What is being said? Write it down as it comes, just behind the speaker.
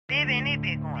Living it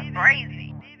been going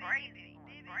crazy.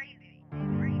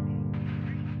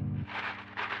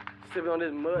 Sipping on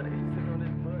this muddy.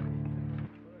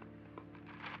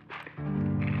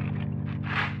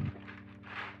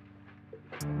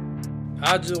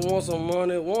 I just want some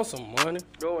money.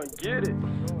 Go and get it.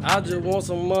 I just want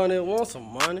some money.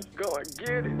 Go and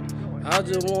get it. I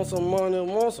just want some money.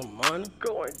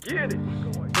 Go and get it.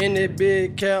 In that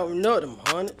big counting up them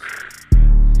hundreds.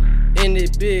 In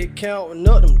that big counting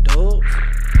up them dubs.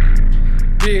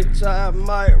 Bitch, I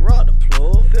might rock the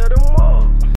plug. Set them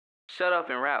up. Shut up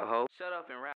and rap, ho.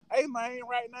 Hey, man,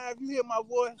 right now, if you hear my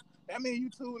voice, that means you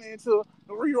tune into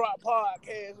the Re-Rock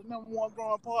podcast, the #1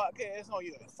 growing podcast on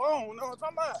your phone. You know what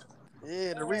I'm talking about?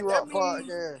 Yeah, the Re-Rock That means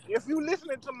podcast. If you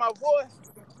listening to my voice,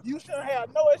 you should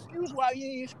have no excuse why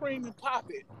you ain't screaming pop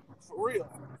it. For real.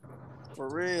 For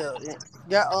real. Yeah.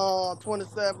 Got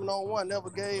 27 on 1, never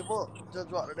gave up. Just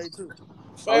dropped today too.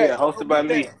 Oh yeah, hosted by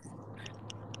me.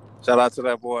 Shout out to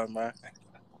that boy, man.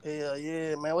 Hell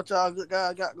yeah, man. What y'all good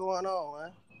guys got going on,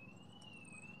 man?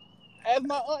 As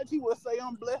my auntie would say,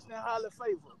 I'm blessed and highly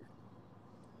favored.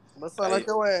 But sound like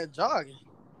your ass jogging.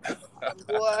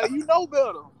 Boy, you know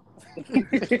better.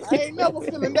 I ain't never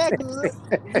feeling that good.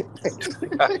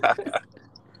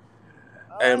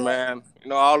 Hey man,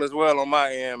 all is well on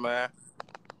my end, man.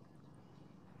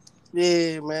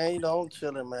 Yeah, man. I'm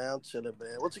chilling, man.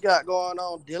 What you got going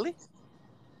on, Dilly?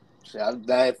 Shit, I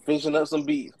died finishing up some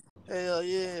beats. Hell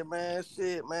yeah, man.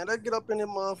 Shit, man. Let's get up in this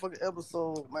motherfucking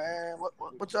episode, man.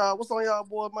 What's on y'all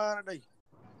boy mind today?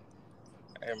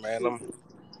 Hey man,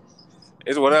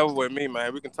 it's whatever with me,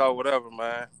 man. We can talk whatever,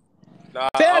 man.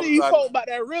 Tell these folks about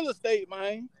that real estate,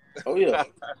 man. Oh yeah.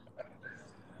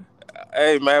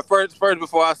 Hey man, first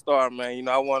before I start, man,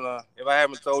 I wanna, if I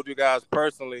haven't told you guys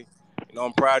personally,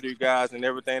 I'm proud of you guys and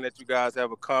everything that you guys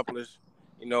have accomplished,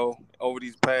 over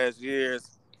these past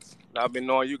years. I've been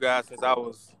knowing you guys since I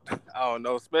was, I don't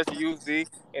know, especially you, Z,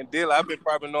 and Dill. I've been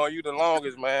probably knowing you the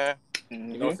longest, man.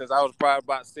 Mm-hmm. Since I was probably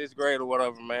about 6th grade or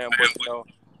whatever, man. But,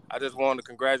 I just wanted to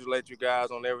congratulate you guys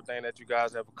on everything that you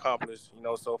guys have accomplished,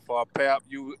 so far. Pap,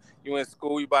 you in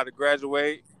school, you about to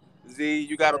graduate. Z,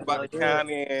 you got about the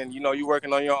county, and, you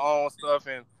working on your own stuff.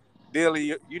 And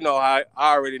Dilly, how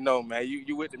I already know, man.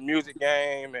 You with the music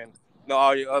game and,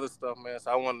 all your other stuff, man.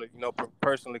 So I want to,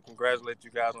 personally congratulate you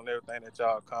guys on everything that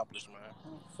y'all accomplished, man.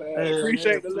 Hey,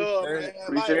 appreciate the love, man.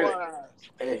 Appreciate it.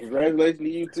 Hey, congratulations to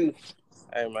you too.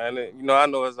 Hey, man, I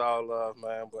know it's all love,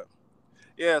 man. But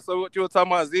yeah, so what you were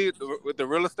talking about, Z, with the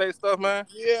real estate stuff, man?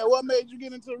 Yeah, what made you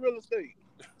get into real estate?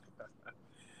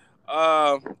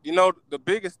 The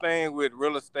biggest thing with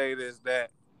real estate is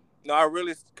that, I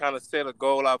really kind of set a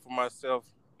goal out for myself,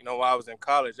 while I was in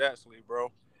college, actually, bro.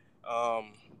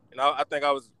 I think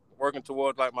I was working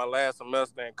towards like my last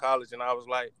semester in college, and I was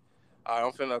like, all right,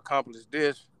 I'm finna accomplish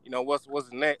this.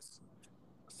 What's next?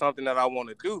 Something that I want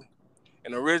to do.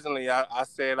 And originally, I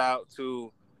set out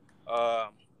to,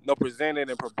 present it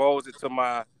and propose it to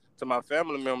my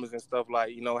family members and stuff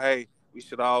like, hey, we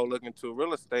should all look into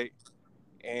real estate,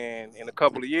 and in a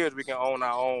couple of years we can own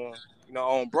our own,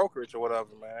 own brokerage or whatever,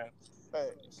 man.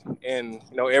 Thanks. And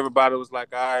everybody was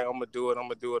like, all right, I'm gonna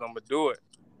do it.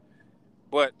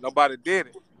 But nobody did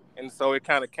it. And so it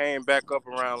kind of came back up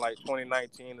around like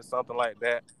 2019 or something like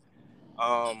that.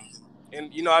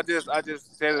 And I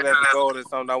just set it as a goal, as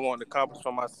something I wanted to accomplish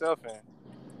for myself. And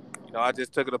I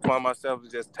just took it upon myself to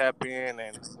just tap in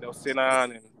and sit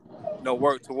down and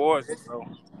work towards it. So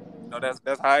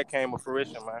that's how it came to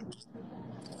fruition, man.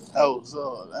 Oh,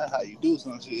 so that's how you do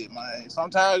some shit, man.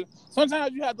 Sometimes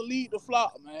you have to lead the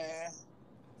flock, man.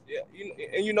 Yeah,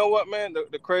 and you know what, man?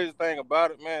 The crazy thing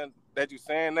about it, man, that you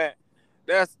saying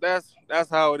that's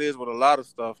how it is with a lot of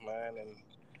stuff, man. And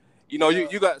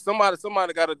you got somebody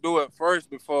got to do it first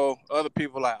before other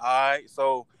people. Like, all right,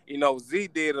 so Z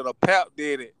did it, or Pap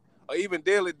did it, or even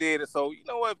Dilly did it. So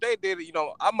what, if they did it,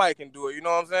 I might can do it. You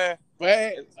know what I'm saying?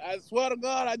 Man, I swear to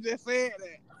God, I just said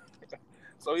that.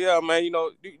 So yeah, man, you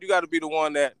got to be the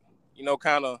one that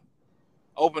kind of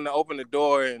open the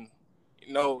door and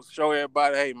show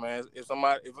everybody, hey man, if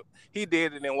he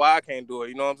did it, then why I can't do it?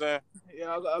 You know what I'm saying?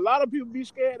 Yeah, a lot of people be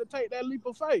scared to take that leap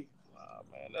of faith.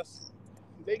 Man,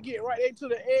 they get right there to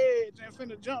the edge and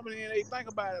finna jump, and then they think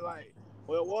about it like,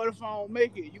 well, what if I don't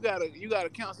make it? You gotta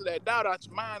cancel that doubt out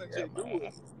your mind and just do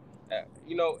it.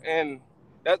 And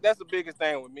that's the biggest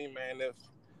thing with me, man. If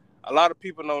a lot of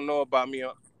people don't know about me,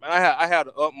 I have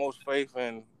the utmost faith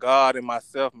in God and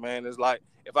myself, man. It's like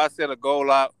if I set a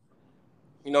goal out,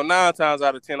 9 times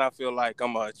out of 10, I feel like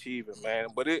I'm gonna achieve it, man.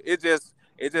 But it's just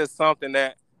something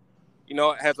that,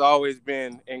 it has always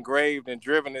been engraved and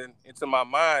driven into my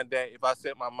mind that if I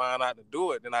set my mind out to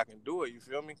do it, then I can do it. You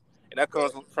feel me? And that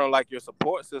comes from like your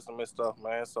support system and stuff,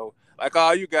 man. So like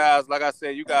all you guys, like I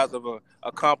said, you guys have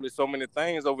accomplished so many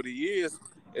things over the years.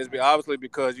 Obviously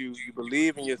because you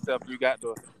believe in yourself. You got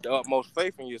the utmost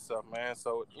faith in yourself, man.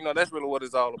 So that's really what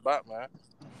it's all about, man.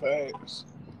 Facts.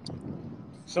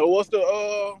 So what's the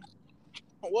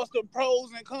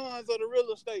pros and cons of the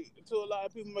real estate to a lot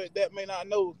of people that may not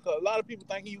know? Because a lot of people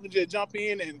think you can just jump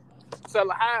in and sell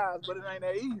a house, but it ain't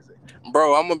that easy.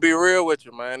 Bro, I'm gonna be real with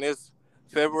you, man. It's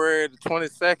February the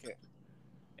 22nd,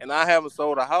 and I haven't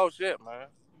sold a house yet, man.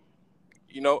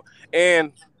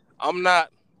 And I'm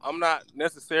not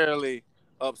necessarily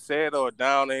upset or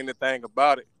down or anything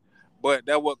about it, but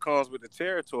that's what comes with the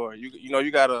territory.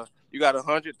 You got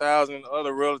 100,000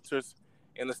 other realtors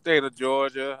in the state of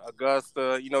Georgia,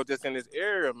 Augusta, just in this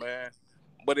area, man.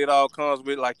 But it all comes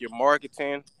with like your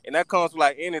marketing, and that comes with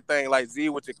like anything, like Z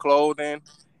with your clothing,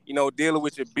 dealing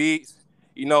with your beats,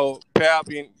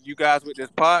 helping you guys with this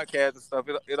podcast and stuff.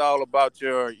 It all about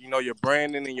your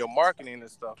branding and your marketing and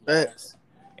stuff, man. Yes.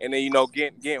 And then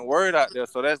getting word out there.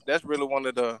 So that's really one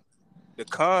of the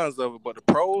cons of it. But the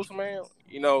pros, man,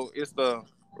 it's the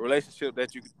relationship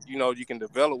that you can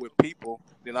develop with people.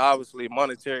 Then obviously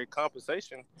monetary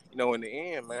compensation, in the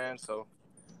end, man. So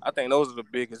I think those are the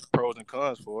biggest pros and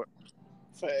cons for it.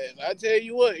 Fast. I tell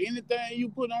you what, anything you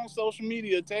put on social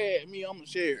media, tag me, I'm gonna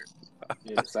share it.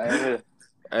 Yeah, same here.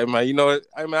 Hey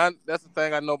man, that's the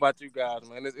thing I know about you guys,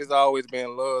 man. It's always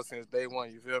been love since day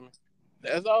one. You feel me?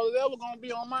 That's all that's ever gonna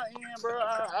be on my end, bro.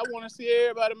 I want to see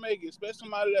everybody make it, especially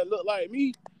somebody that look like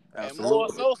me, and more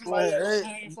so somebody that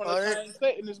came from the same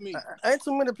setting as me. Ain't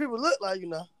too many people look like you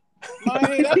now.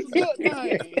 Man, that's a good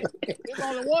thing. It's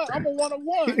only one. I'm a one of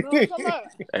one. You know what I'm talking about?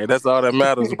 Hey, that's all that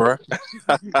matters, bro.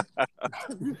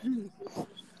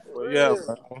 Well, yeah,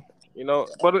 man.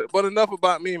 But enough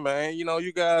about me, man.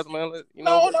 You guys, man.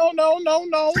 No.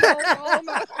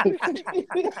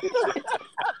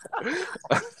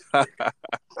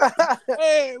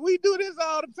 Hey, we do this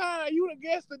all the time. You the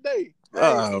guest today.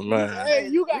 Oh man. Hey,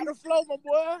 you got the flow, my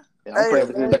boy. Yeah, I'm praying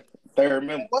for the third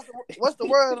member. What's the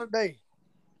word of the day?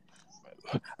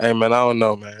 Hey man, I don't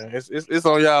know, man. It's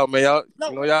on y'all, man.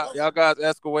 Y'all guys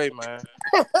ask away, man.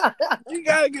 You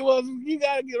gotta give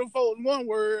them folks one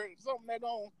word, something that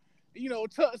gonna,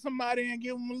 touch somebody and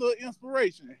give them a little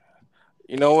inspiration.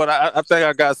 You know what? I think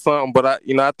I got something, but I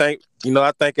think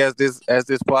as this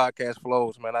podcast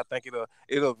flows, man, I think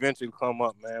it'll eventually come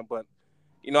up, man. But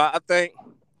I think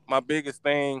my biggest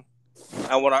thing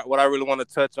and what I really want to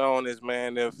touch on is,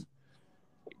 man, if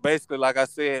basically, like I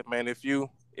said, man, if you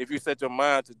set your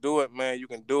mind to do it, man, you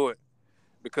can do it,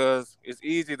 because it's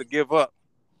easy to give up.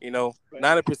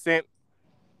 90%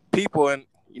 people and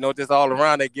just all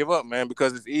around, they give up, man,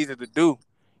 because it's easy to do.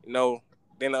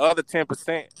 Then the other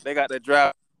 10%, they got that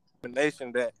drive,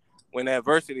 determination that when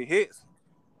adversity hits,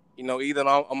 either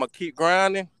I'm gonna keep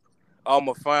grinding, or I'm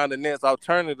gonna find the next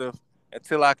alternative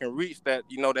until I can reach that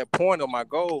that point of my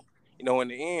goal. In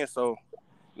the end. So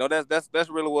that's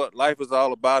really what life is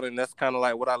all about, and that's kind of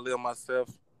like what I live myself.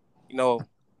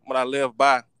 What I live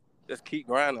by. Just keep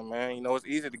grinding, man. It's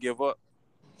easy to give up.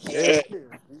 Yeah.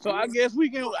 So I guess we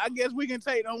can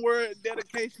take them words,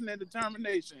 dedication and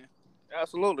determination.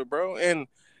 Absolutely, bro. And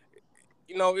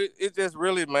it just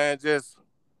really, man,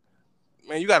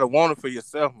 you gotta want it for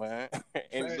yourself, man.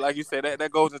 And like you said,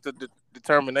 that goes into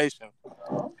determination.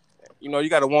 You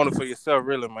gotta want it for yourself,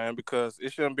 really, man, because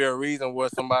it shouldn't be a reason where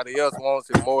somebody else wants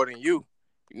it more than you.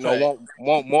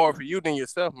 Want more for you than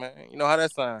yourself, man. You know how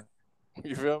that sounds.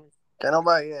 You feel me? Can't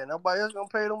nobody else gonna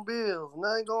pay them bills.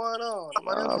 Nothing going on.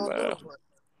 Nobody else gonna do it.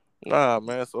 Nah,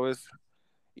 man. So it's,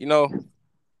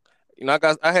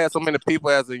 I had so many people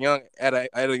at a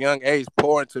young age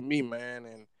pour into me, man,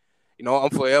 and I'm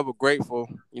forever grateful,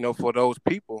 for those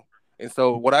people. And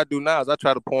so what I do now is I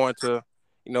try to pour into,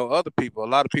 other people. A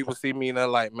lot of people see me and they're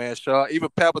like, man, Shaw. Even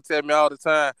Papa tell me all the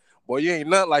time, boy, you ain't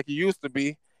nothing like you used to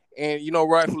be. And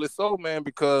rightfully so, man,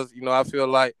 because I feel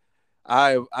like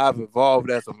I've evolved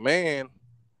as a man,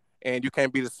 and you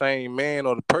can't be the same man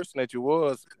or the person that you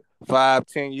was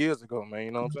 5-10 years ago, man.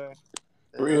 You know what I'm saying?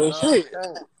 Real shit.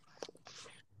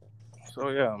 So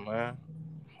yeah, man.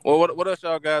 Well, what else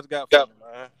y'all guys got for me,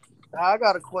 man? I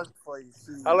got a question for you.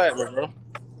 See, I like it, bro.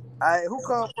 Who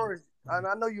come first? And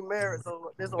I know you married,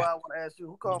 so this is why I want to ask you: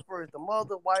 who come first, the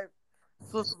mother, wife,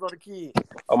 sisters, or the kid?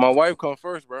 Oh, my wife come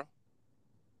first, bro.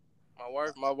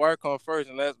 My wife come first,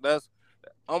 and that's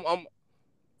I'm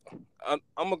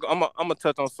gonna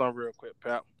touch on something real quick,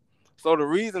 Pap. So the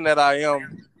reason that I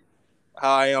am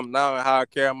how I am now and how I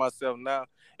carry myself now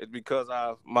is because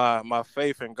my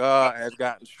faith in God has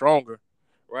gotten stronger,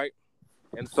 right?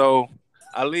 And so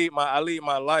I lead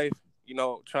my life,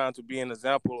 trying to be an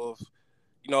example of,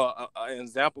 an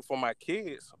example for my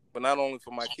kids, but not only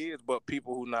for my kids, but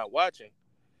people who not watching.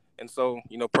 And so,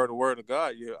 per the word of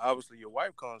God, obviously your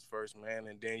wife comes first, man,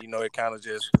 and then it kind of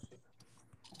just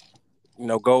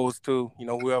goes to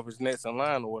whoever's next in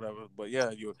line or whatever. But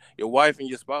yeah, your wife and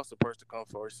your spouse are supposed to come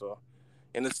first. So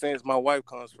in a sense, my wife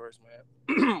comes first, man.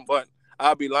 But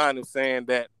I'll be lying if saying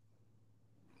that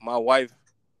my wife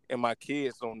and my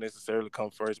kids don't necessarily come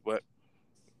first. But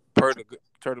per the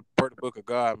book of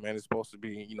God, man, it's supposed to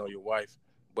be your wife.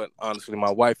 But honestly,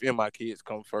 my wife and my kids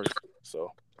come first.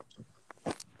 So.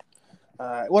 All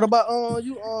right. What about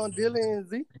you Dilly and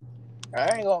Z?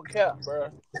 I ain't gonna cap, bro.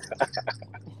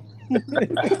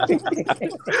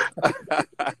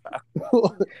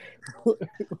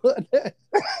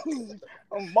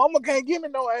 Mama can't give me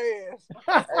no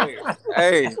ass.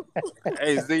 hey,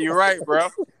 Z, you're right, bro.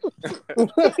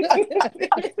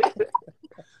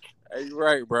 Hey, you're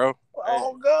right, bro.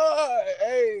 Oh God,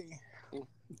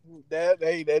 that's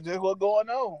just what's going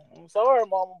on. I'm sorry,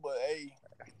 Mama, but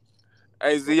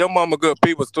Hey, Z, your mama good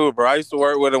people too, bro. I used to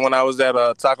work with her when I was at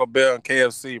Taco Bell and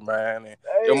KFC, man. And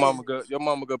your mama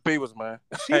good peoples, man.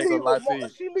 She leave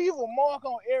a mark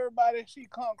on everybody she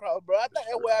come across, bro. I think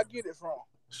that's where I get it from.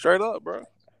 Straight up, bro.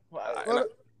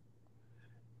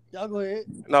 Y'all go ahead.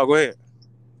 No, go ahead.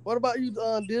 What about you,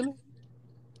 Dilly?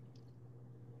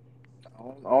 I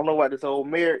don't know about this whole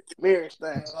marriage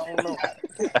thing. I don't know.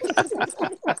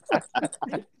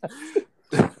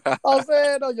 I'm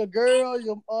saying though, your girl,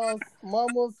 your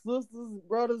mama, sisters,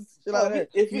 brothers, shit like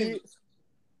that.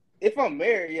 If I'm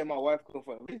married, yeah, my wife come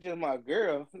first. If it's just my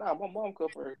girl, nah, my mom come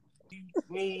first.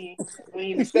 We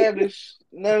ain't established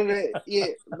none of that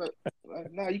yet.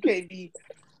 Nah, you can't be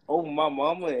over my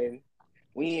mama, and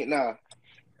we ain't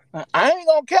I ain't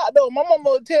gonna count though. My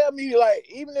mama would tell me, like,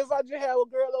 even if I just have a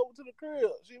girl over to the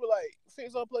crib, she would like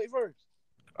fix her plate first.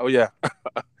 Oh yeah.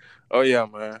 Oh yeah,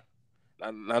 man.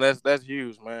 Now that's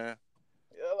huge, man.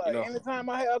 Yeah, like anytime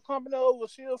I have company over,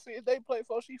 she'll fix they plate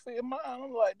before she fix mine.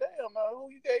 I'm like, damn, man,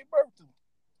 who you gave birth to?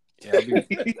 Yeah,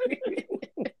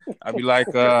 I'd be like,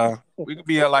 we could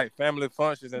be at like family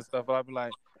functions and stuff. I'd be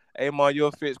like, hey, Mom,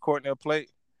 you'll fix Courtney a plate,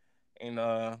 and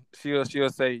she'll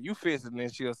say you fix it, and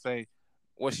then she'll say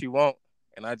what she want,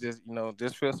 and I just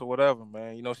just fix or whatever,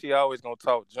 man. She always gonna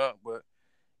talk junk, but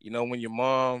when your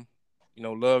mom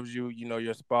loves you,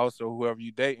 your spouse or whoever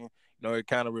you dating, it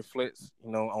kind of reflects,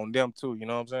 on them too. You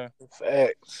know what I'm saying?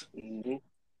 Facts. Mm-hmm.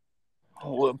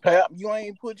 Well, Pap, you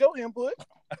ain't put your input.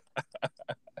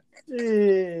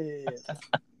 Yeah.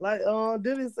 Like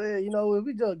Dilly said, if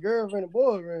we just girlfriend and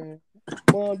boyfriend,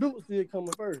 Mom Duke still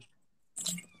coming first.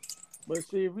 But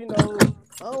see, if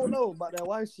I don't know about that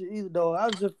wife shit either though.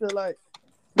 I just feel like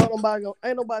ain't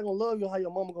nobody gonna love you how your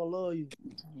mama gonna love you.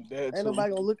 Ain't nobody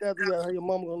gonna look after you how your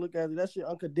mama gonna look after you. That shit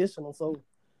unconditional. So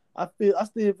I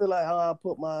still feel like I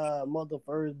put my mother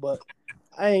first, but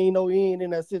I ain't in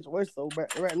that situation. So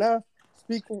right now,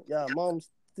 speaking, mom's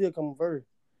still coming first.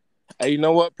 Hey, you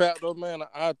know what, Pat? Though, man,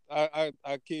 I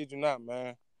kid you not,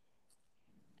 man.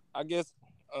 I guess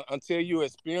until you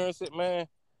experience it, man,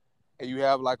 and you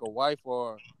have like a wife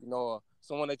or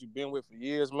someone that you've been with for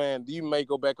years, man, you may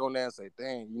go back on there and say,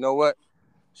 dang, you know what?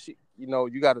 She,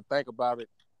 you got to think about it.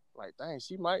 Like, dang,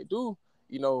 she might do,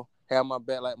 have my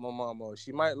back like my mama. Or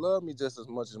she might love me just as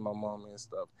much as my mama and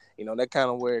stuff. That kind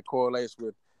of where it correlates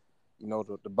with,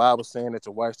 the Bible saying that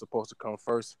your wife's supposed to come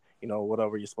first.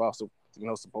 Whatever your spouse,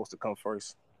 supposed to come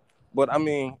first. But I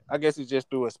mean, I guess it's just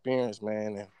through experience,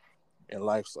 man, and in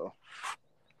life. So.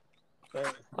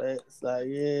 Facts. Like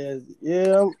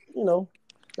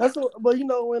that's what. But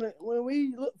when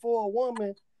we look for a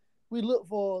woman, we look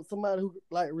for somebody who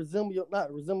like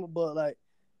not resemble, but like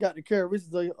got the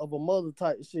characteristics of a mother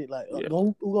type shit. Like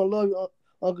who gonna love you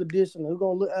unconditional? Who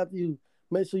gonna look after you?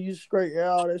 Make sure you straight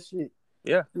all that shit.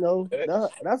 Yeah.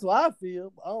 That's what I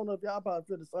feel. I don't know if y'all probably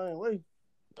feel the same way.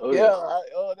 Oh,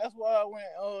 yeah. That's why when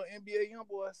NBA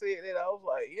YoungBoy said that, I was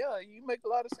like, yeah, you make a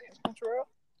lot of sense, Contrell.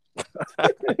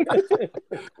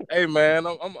 Hey man,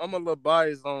 I'm a little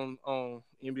biased on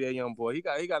NBA YoungBoy. He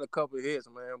got a couple of hits,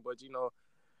 man, but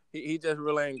he just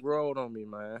really ain't grown on me,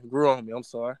 man. Grew on me. I'm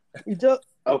sorry. He just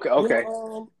okay.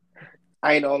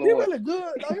 I ain't the only one. He really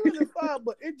good. No, he really fine,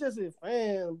 but it just his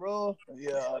fans, bro.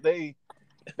 Yeah, they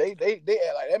act like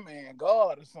that man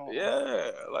God or something.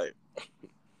 Yeah, like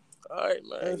All right,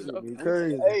 man. That You shit know. be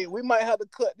crazy. Hey, we might have to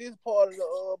cut this part of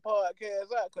the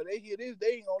podcast out because they hear this, they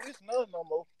ain't gonna listen to us no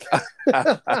more.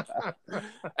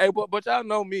 Hey, but y'all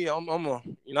know me. I'm a,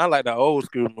 I like the old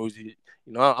school music.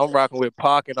 I'm rocking with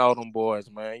Pac and all them boys,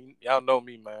 man. Y'all know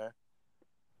me, man.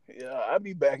 Yeah, I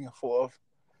be back and forth.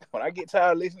 When I get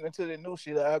tired of listening to the new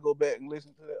shit, I go back and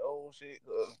listen to that old shit.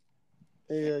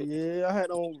 Yeah. I had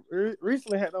on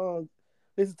recently had on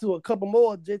listen to a couple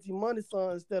more JT Money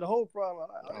songs instead of whole problem.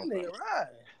 I'm like, oh, that nigga right.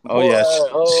 Oh Boy,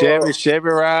 yeah, Chevy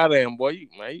Rider, and boy, you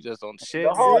just on the Chevy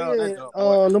whole and all that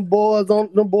jump, boy.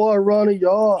 Them boys running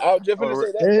yard. I was just gonna Oh,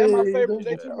 say that. That's my Hey, favorite them boys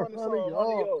JT Money running song, Running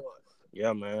yard. Yard.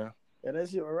 yeah, man. Yeah, that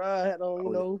shit was right. I had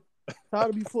on,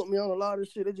 Tyler be putting me on a lot of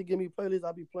shit. They just give me playlists.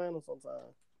 I be playing them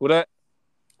sometimes. Who that?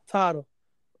 Tyler.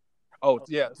 Oh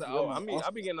yeah. So, Yeah, I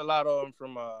be getting a lot of them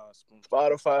from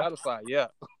Spotify. Spotify. Yeah.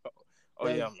 Oh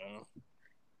Yeah. yeah, man.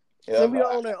 Yeah, Send me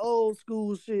on that old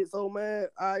school shit. So man,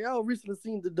 y'all recently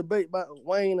seen the debate about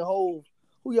Wayne and Hov.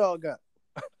 Who y'all got?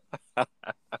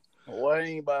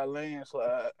 Wayne by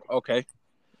landslide. Okay.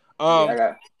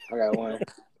 Yeah, I got one.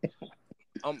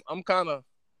 I'm kind of.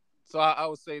 So I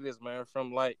would say this, man.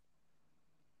 From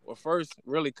first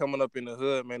really coming up in the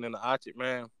hood, man, in the Orchard,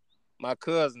 man. My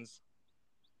cousins,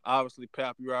 obviously,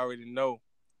 Pap, you already know.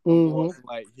 Boys,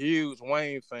 huge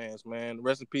Wayne fans, man.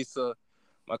 Rest in peace to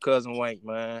my cousin Wayne,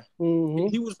 man.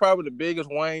 He was probably the biggest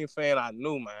Wayne fan I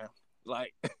knew, man.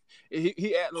 Like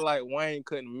he acted like Wayne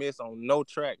couldn't miss on no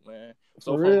track, man.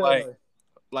 So For from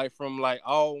real, from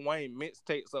all Wayne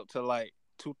mixtapes up to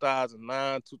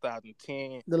 2009,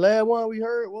 2010. the last one we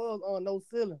heard was on No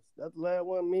Ceilings. That's the last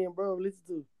one me and bro listened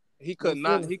to. He could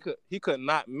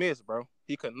not miss, bro.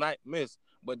 He could not miss.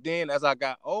 But then as I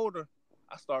got older,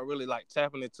 I started really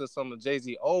tapping into some of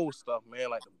Jay-Z old stuff, man,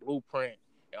 like the Blueprint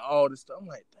and all this stuff. I'm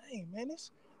like, dang, man,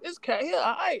 this cat here,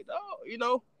 all right,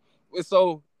 dog, And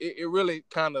so it really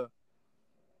kind of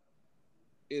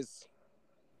is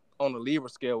on the Libra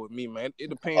scale with me, man. It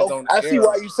depends on the I era. see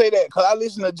why you say that, because I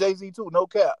listen to Jay-Z too, no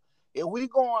cap. If we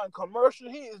go on commercial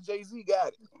hits, Jay-Z got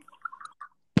it.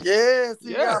 Yeah,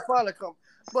 see, y'all probably come.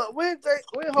 But when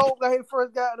Hov got his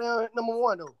first goddamn number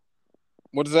one, though?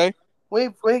 What to say?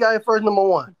 When he got his first number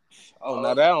one? Oh,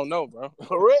 now that I don't know, bro.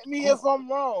 Correct me if I'm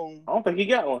wrong. I don't think he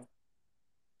got one.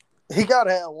 He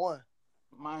gotta have one.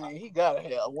 Man, he gotta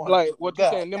have one. Like what you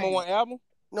saying? Number one album?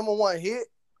 Number one hit.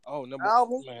 Oh, number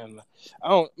album. Man, I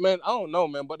don't know,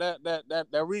 man. But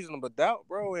that Reasonable Doubt,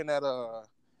 bro, in that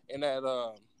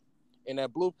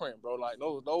Blueprint, bro. Like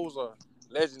those are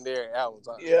legendary albums.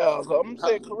 Yeah, so I'm gonna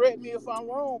say correct me if I'm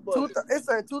wrong, but It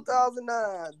said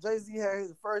 2009. Jay-Z had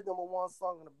his first number one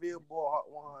song on the Billboard Hot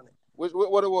 100.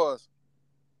 What it was?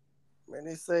 Man,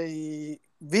 they say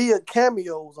via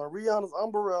cameos on Rihanna's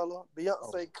Umbrella,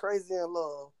 Beyonce Crazy in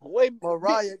Love,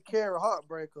 Mariah Carey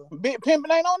Heartbreaker. Big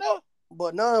Pimpin' ain't on there.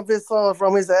 But none of his songs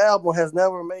from his album has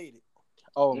never made it.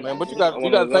 Oh man, but you got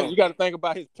to think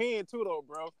about his pen too, though,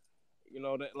 bro.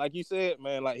 That, like you said,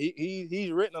 man, like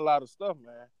he's written a lot of stuff,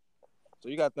 man. So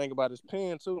you got to think about his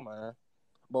pen too, man.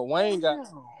 But Wayne got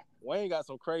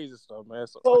some crazy stuff, man.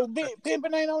 So Big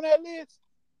Pimpin' ain't on that list.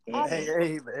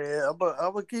 Hey, man, I'm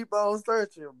gonna keep on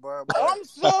searching, bro. I'm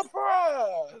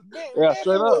surprised. Big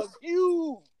Straight up. was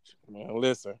huge. Man,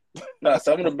 listen. Nah,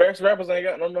 some of the best rappers ain't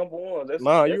got no number one. That's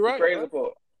you're right. Crazy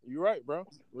part. You're right, bro.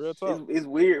 Real talk. It's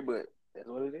weird, but that's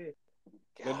what it is.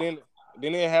 And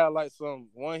then they have some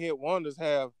one-hit wonders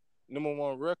have number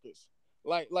one records.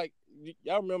 Like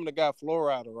y'all remember the guy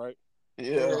Florida, right?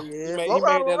 Yeah.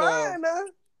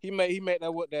 He made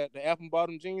that the Apple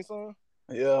Bottom Jeans song.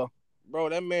 Yeah. Bro,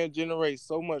 that man generates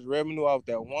so much revenue off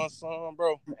that one song,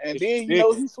 bro. And then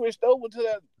he switched over to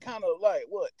that kind of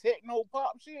techno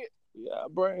pop shit. Yeah,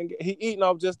 bro. And he eating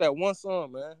off just that one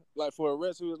song, man. Like for the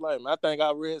rest of his life, man. I think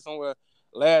I read somewhere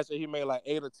last year he made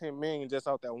 8 or 10 million just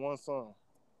off that one song.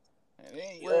 And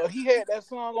then he had that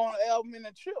song on the album in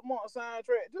the Chipmunk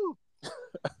soundtrack too.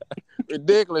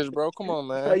 Ridiculous, bro. Come on,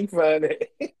 man. How you find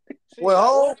that?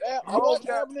 Well, Hov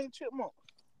got album in the Chipmunk.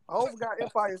 Hov got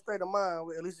Empire State of Mind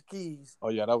with Alicia Keys. Oh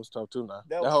yeah, that was tough too. Now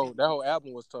that whole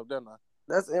album was tough. That now.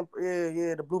 That's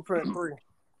the Blueprint 3.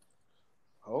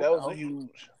 That was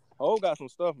huge. Hov got some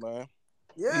stuff, man.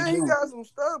 Yeah, he got some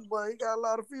stuff, but he got a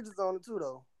lot of features on it too,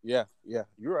 though. Yeah,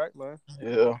 you're right, man.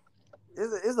 Yeah.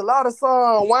 It's a lot of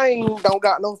songs Wayne don't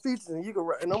got no features, and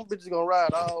them bitches gonna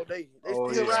ride all day. They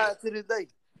still ride to this day.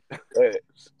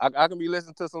 I can be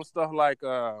listening to some stuff like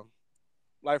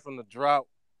from the Drought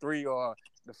 3 or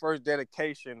the First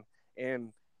Dedication,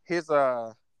 and his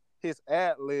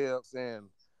ad libs and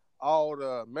all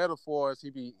the metaphors he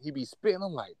be spitting.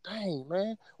 I'm like, dang,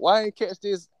 man, why ain't catch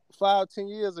this 5-10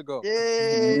 years ago.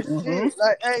 Yeah, Mhm. shit.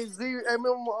 Like, hey, Z, I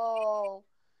remember,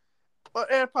 but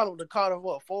that probably the Carter,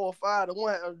 what, 4 or 5, the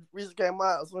one that recently came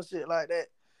out or some shit like that.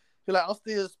 He like, I'm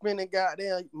still spending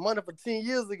goddamn money for 10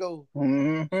 years ago.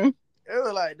 Mm-hmm. It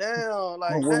was like, damn,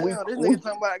 When we, this nigga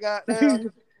talking about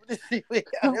goddamn.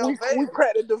 we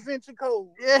cracked the Da Vinci Code.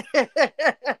 Yeah.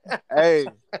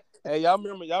 Hey, y'all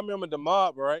remember the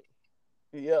mob, right?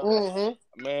 Yeah.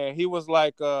 Mm-hmm. Man, he was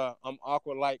like, I'm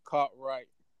awkward like Cartwright,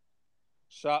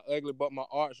 shot ugly but my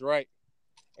art's right.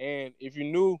 And if you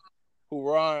knew who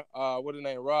what his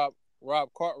name, Rob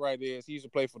Cartwright is, he used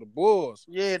to play for the Bulls.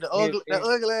 Yeah, the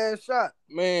ugly ass shot.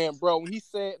 Man, bro, when he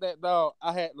said that, dog,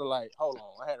 I had to hold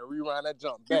on, I had to rewind that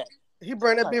jump back. He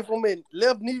bring that bitch from his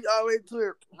left knee all the way to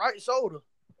his right shoulder.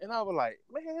 And I was like,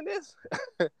 man, this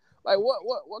like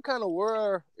what kind of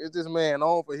world is this man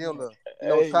on for him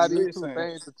to tie these two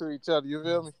things to each other? You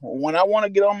feel me? When I want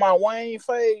to get on my Wayne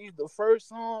phase, the first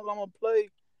song I'm gonna play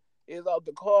is off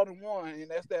the Carter One, and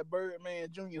that's that Birdman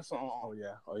Jr. song. Oh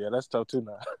yeah, that's tough too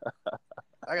now.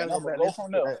 I gotta go back go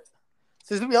from there.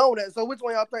 Since we own that, so which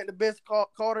one y'all think the best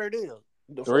Carter it is?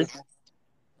 The 3. first one.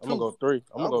 I'm gonna go 3.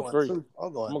 I'm gonna go 3.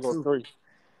 I'm going I'm gonna go 3.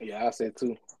 Yeah, I said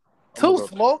 2. Two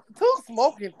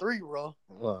smoking 3, bro.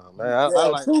 Oh, man, I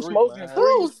like 2 3, smoking man.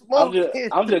 2 smoking.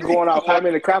 I'm just going off how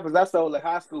many copies I sold in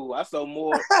high school. I sold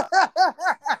more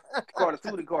Carter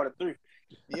 2 than Carter 3.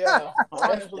 Yeah,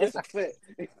 That's a fact.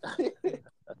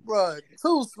 Bro,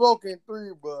 2 smoking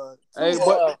 3, bro. Hey,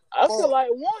 but I feel like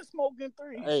 1 smoking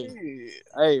 3. Hey. Shit.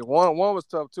 hey, one was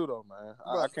tough too though, man.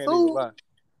 I can't even lie.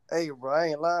 Hey, bro, I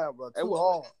ain't lying, bro. 2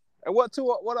 hard. And what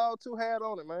all 2 had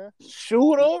on it, man?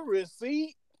 Shooter,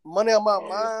 receipt. Money on my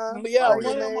mind. Yeah, Money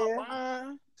money on my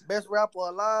mind. Best rapper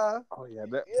alive. Oh yeah,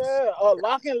 that. Yeah,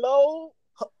 lock and load.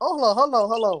 Hold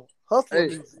on. Hustle Hey.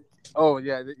 music. Oh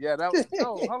yeah, that was.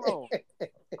 No, hold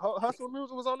on. Hustle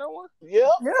Music was on that one. Yeah,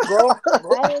 Yeah.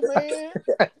 grown man.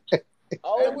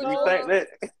 Oh, Hey, You think that?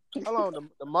 Hold on,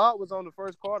 the mob was on the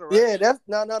first quarter, right? Yeah, that's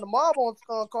now the mob on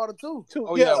Carter 2.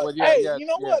 Oh yeah, well, yeah, hey, yeah. you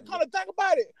know what? Kind of think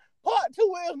about it. Part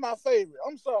 2 is my favorite.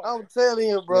 I'm sorry. I'm telling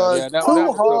you, bro. Yeah, that too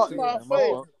was hard. too, my man.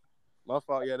 favorite. My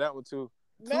fault. Yeah, that one too.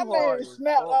 That Too hard man as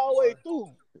snapped fuck, all the way boy.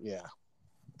 through. Yeah.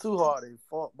 Too hard as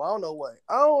fuck. But I don't know what.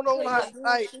 I don't know how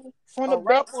like From a the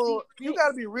back rapper. seat. You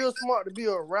gotta be real smart to be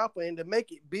a rapper and to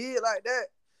make it big like that,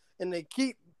 and to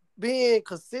keep being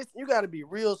consistent. You gotta be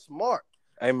real smart.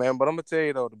 Hey man, but I'm gonna tell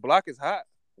you though, the block is hot.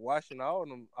 Washing all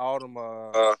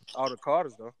the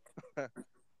Carters though.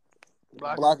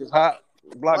 Block is hot.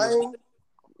 The block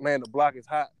is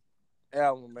hot.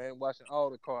 Album, man. Watching all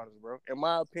the Carters, bro. In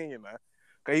my opinion, man,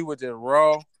 cause he was just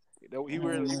raw. He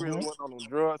really went on them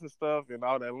drugs and stuff and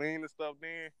all that lean and stuff.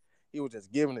 Then he was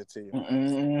just giving it to you.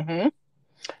 Mm-hmm.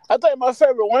 I think my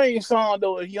favorite Wayne song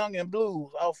though is "Young and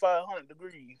Blues" off 500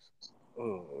 Degrees.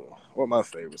 What my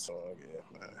favorite song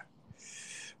is, man?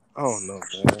 I don't know,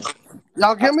 man.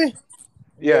 Y'all get me?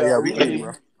 Yeah, we can,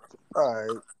 bro. All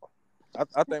right.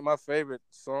 I think my favorite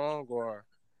song or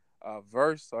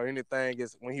verse or anything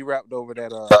is when he rapped over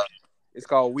that. It's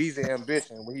called Weezy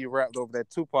Ambition. When he rapped over that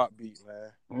Tupac beat,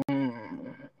 man.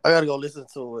 I gotta go listen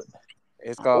to it.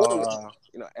 It's called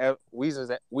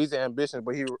Weezy Ambition,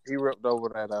 but he rapped over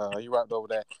that. He rapped over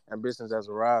that Ambitions as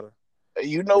a rider.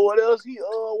 You know what else he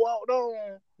walked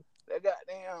on? That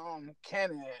goddamn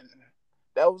Cannon.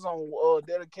 That was on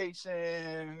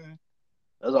Dedication.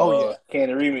 That's on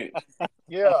Cannon Remix.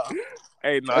 Yeah.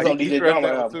 Hey, no, That's on he DJ crushed Drama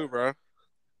that one album. too, bro.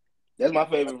 That's my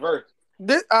favorite verse.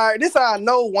 This how I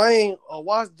know Wayne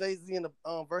watched Jay-Z in the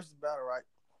versus battle, right?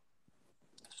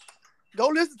 Go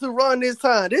listen to Run This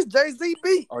Time. This Jay-Z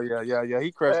beat. Oh yeah.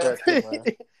 He crushed that too, man.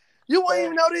 You won't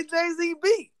even know this Jay-Z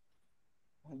beat.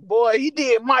 Boy, he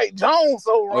did Mike Jones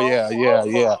so wrong. Oh yeah.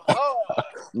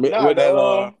 With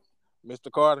that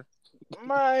Mr. Carter.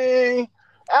 Man,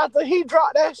 after he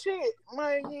dropped that shit,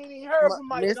 man, you ain't even heard from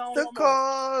Mike Jones. Mr.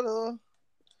 Carter.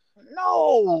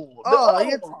 No.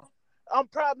 Oh, I'm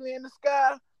probably in the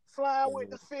sky, flying with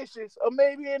the fishes, or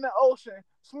maybe in the ocean,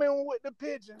 swimming with the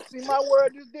pigeons. See, my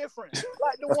world is different,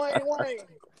 like the Wayne.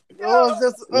 Oh, it's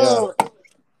just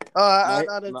I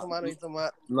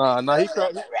Nah, he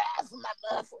crushed.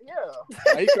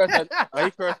 Yeah. He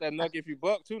crushed that Nuck If You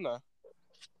Buck too now.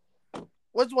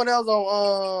 Which one else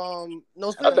on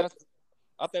No Ceiling?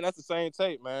 I think that's the same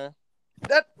tape, man.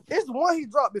 That it's the one he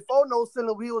dropped before No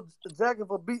Ceiling. We was jacking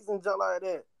for beats and junk like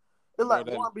that. It's like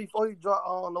one before he dropped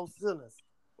on No Ceilings.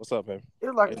 What's up, baby?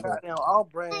 It's like a goddamn all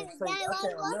brand tape. I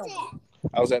can't remember.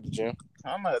 I was at the gym.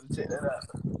 I'm gonna have to check that out.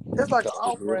 It's like an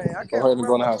all brand. I can't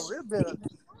remember.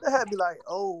 That had to be like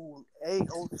 08,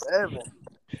 07.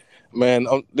 Man,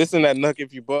 listen to that Nuck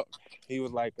If You Buck. he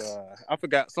was like, I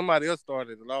forgot somebody else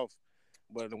started it off,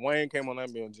 but Wayne came on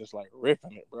that bill and just like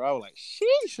ripping it, bro. I was like,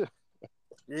 sheesh.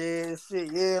 Yeah,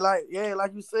 shit.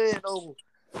 Like you said though,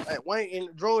 like Wayne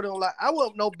and drove them. Like I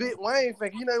wasn't no big Wayne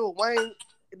fan. You know, it was Wayne.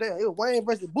 Damn, it was Wayne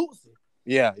versus Bootsy.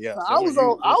 Yeah. So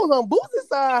So I was on Bootsy's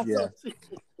side. Yeah.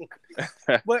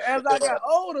 So but as I got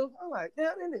older, I'm like, damn,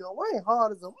 that nigga Wayne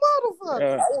hard as a motherfucker.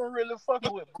 Yeah. I wasn't really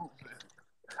fucking with Boots.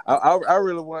 I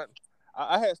really want.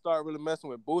 I had started really messing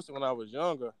with Boosie when I was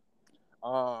younger.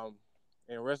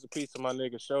 And rest in peace to my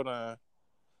nigga Showdown,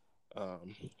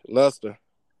 Luster.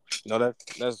 You know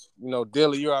that's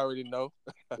Dilly. You already know.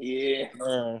 Yeah.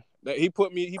 Man, he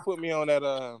put me on that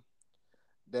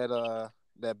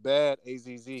bad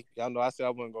AZZ. Y'all know I said I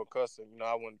wasn't gonna cuss him.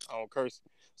 I don't curse,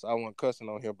 so I wasn't cussing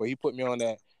on here. But he put me on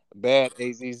that bad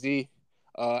AZZ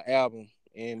album,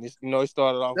 and it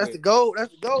started off. That's with, the gold.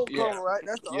 That's the gold Yeah. cover, right?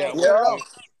 That's the Yeah.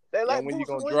 They like when you Boots,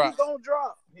 gonna when drop. you gonna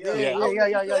drop. Yeah. I was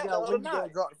listening to that the When other you night.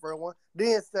 gonna drop the first one,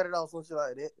 then set it off some shit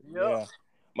like that. Yeah.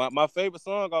 My favorite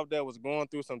song off that was Going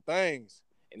Through Some Things.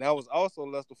 And that was also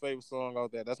Lester's favorite song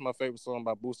off that. That's my favorite song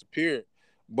by Boosie, period.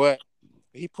 But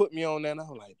he put me on that, and I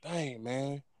was like, dang,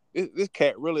 man, this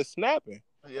cat really snapping.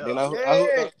 Yeah. Then I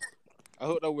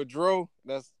hooked up with Dro.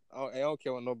 I don't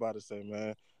care what nobody say,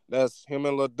 man. That's him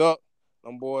and Lil Duck,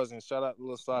 them boys, and shout out to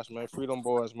Lil Sash, man. Free them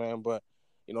boys, man. But,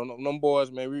 them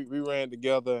boys, man, we ran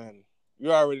together, and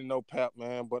you already know Pap,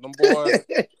 man. But them boys,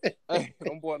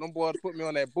 them boys put me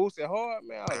on that Boosie hard,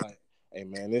 man. I was like, hey,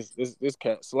 man, this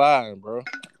cat sliding, bro.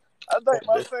 I think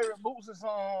my favorite Bootsy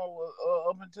song was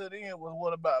up until then was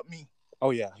 "What About Me." Oh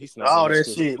yeah, he's not all that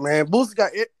shit, man. Boosie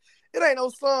got it. It ain't no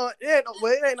song. It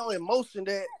ain't no emotion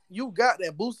that you got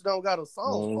that Boosie don't got a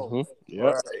song for. Yeah.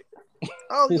 Right.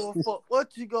 I don't give a fuck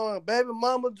what you going, baby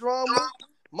mama drama,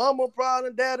 mama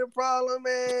problem, daddy problem,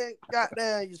 man.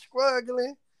 Goddamn, you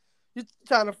struggling. You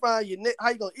trying to find your neck. How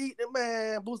you gonna eat it,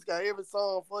 man? Boosie got every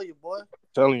song for you, boy.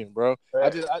 Telling you, bro. I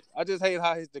just hate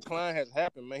how his decline has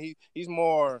happened, man. He's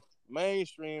more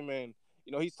mainstream, and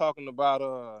he's talking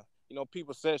about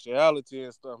people's sexuality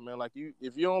and stuff, man. Like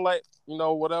if you don't like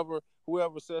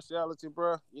whoever's sexuality,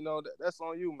 bro, that's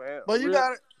on you, man. But you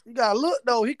gotta look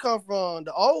though. He come from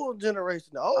the old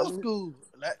generation, the old school.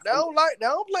 They don't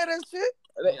play that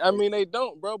shit. I mean, they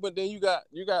don't, bro. But then you got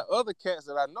other cats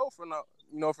that I know from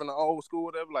the old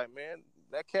school. They're like, man,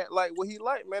 that cat like what he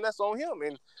like, man. That's on him,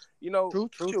 and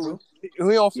True. He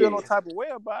don't feel no type of way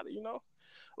about it,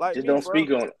 Like Just me, don't bro.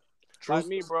 speak on it. Like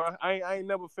me, bro. I ain't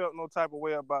never felt no type of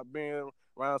way about being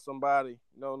around somebody,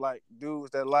 like dudes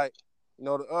that like,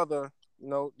 the other,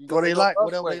 What they like,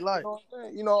 whatever they like.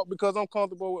 Because I'm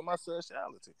comfortable with my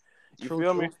sexuality. You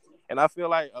feel me? And I feel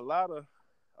like a lot of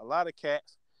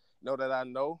cats, that I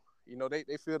know,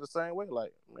 they feel the same way.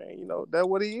 Like, man, that's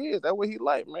what he is. That's what he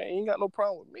like, man. He ain't got no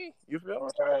problem with me. You feel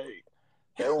me? Right.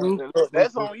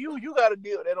 That's on you. You got to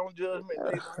deal with that on Judgment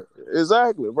Day.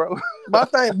 Exactly, bro.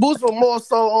 But I think Boosie was more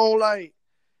so on like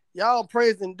y'all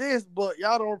praising this, but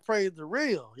y'all don't praise the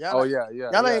real.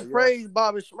 Y'all ain't praise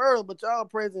Bobby Shmurda, but y'all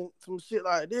praising some shit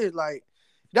like this. Like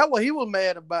that's what he was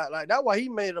mad about. Like that's why he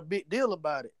made a big deal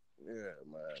about it. Yeah,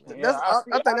 man. I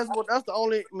think that's the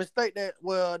only mistake the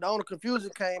only confusion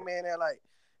came in there. Like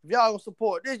if y'all gonna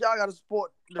support this, y'all gotta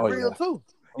support the real too.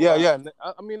 Yeah.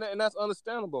 I mean, and that's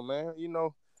understandable, man.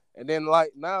 And then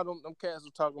like now, them cats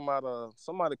are talking about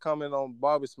somebody coming on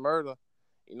Bobby Shmurda.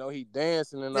 He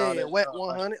dancing and all that. Wet stuff.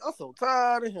 100. I'm so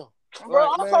tired of him.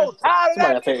 Bro, I'm so tired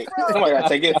of that nigga, bro. Somebody gotta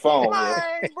take his phone, bro.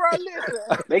 Man, bro,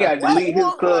 listen. They gotta delete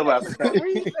his club out. The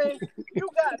reason you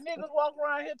got niggas walking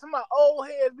around here to my old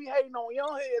heads be hating on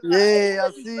young heads. Yeah,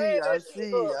 Like, I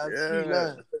see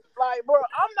now. Like, bro,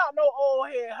 I'm not no old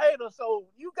head hater, so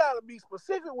you gotta be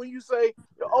specific when you say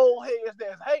the old heads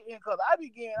that's hating, cause I be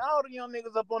getting all the young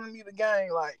niggas up on me the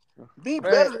game. Like, be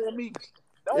better than me.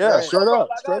 Don't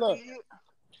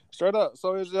Straight up.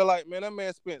 So it's just like, man, that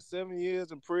man spent 7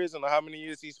 years in prison, or how many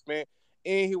years he spent,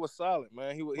 and he was solid,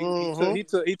 man.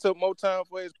 He took more time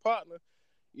for his partner,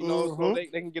 so they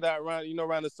can get out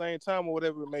around the same time or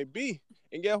whatever it may be.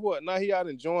 And guess what? Now he out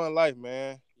enjoying life,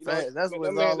 man. That's what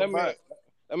it's all about.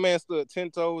 That man stood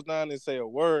 10 toes down and say a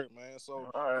word, man.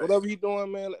 So whatever he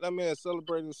doing, man, let that man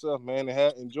celebrate himself, man,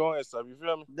 and enjoy himself. You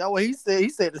feel me? That's what he said. He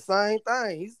said the same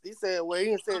thing. He said, well, he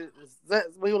didn't say that.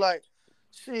 He was like,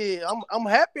 shit, I'm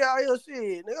happy out here.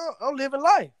 Shit, nigga, I'm living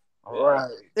life. All right.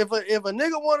 If a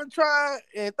nigga want to try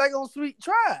and think on sweet,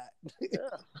 try it.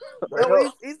 That's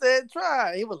what he said,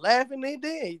 try it. He was laughing and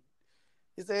then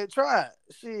he said, try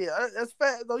it. Shit, that's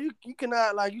fact though. You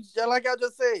cannot like I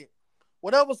just said.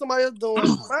 Whatever somebody else doing,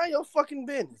 mind your fucking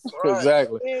business. Right.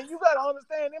 Exactly. And you gotta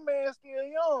understand, that man's still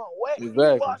young. What?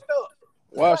 Exactly. He washed up.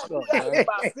 Washed up, Yeah, man.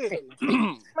 about 50.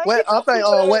 Man, Wet, get I your think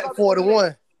stupid ass Wet out the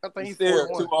 41. I think He's he's still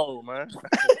 41. too old, man.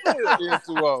 Yeah. Still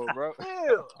too old, bro.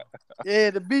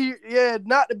 Yeah.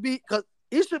 Not to be, because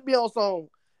he should be on some,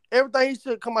 everything he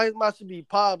should come out his mouth should be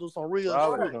positive, some real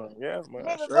Solid, shit. yeah, man.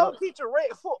 Nigga, Straight go up. teach a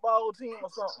red football team or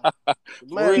something.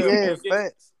 Man, Real, yeah, man.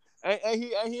 facts.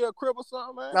 Ain't he a crip or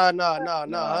something, man? Nah.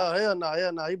 Nah. Hell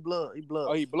no. He blood.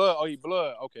 Oh, he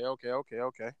blood. Okay.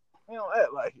 He don't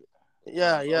act like it.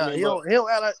 Yeah. I mean, He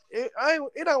don't act like it.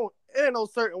 It ain't no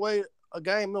certain way a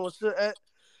game member should act.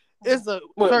 It's a certain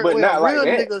but way not like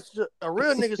that. a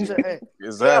real nigga should act.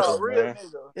 Exactly, Yeah, real man.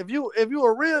 nigga. If you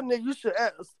a real nigga, you should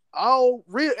act all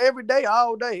real every day,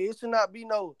 all day. It should not be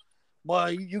no,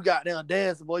 boy, you got down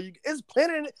dancing, boy. It's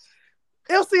plenty.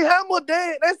 MC Hammer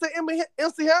dad. They say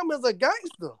MC Hammer is a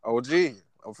gangster. Oh, gee.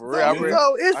 Oh, for real. So, I read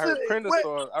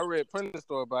so Printer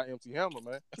Store about MC Hammer,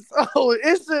 man. So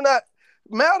it should not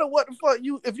matter what the fuck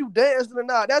if you dancing or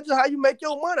not. That's just how you make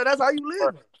your money. That's how you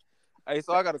live. Hey,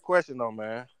 so I got a question though,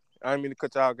 man. I didn't mean to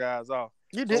cut y'all guys off.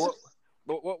 You did.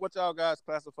 What y'all guys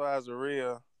classify as a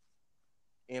real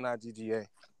NIGGA?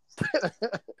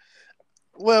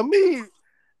 Well, me,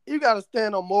 you gotta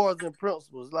stand on morals and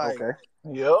principles. Like, Okay.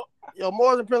 Yep. your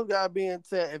morals and principles gotta be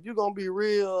intact. If you're gonna be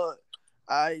real,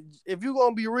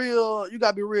 you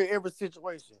gotta be real in every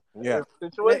situation. Yeah.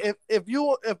 If two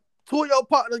of your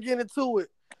partners get into it,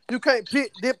 you can't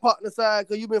pick this partner side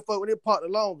because you've been fucking with this partner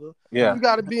longer. Yeah. You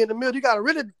gotta be in the middle. You gotta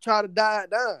really try to die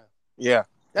it down. Yeah.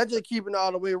 That's just keeping it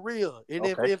all the way real. And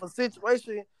Okay. if a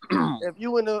situation, if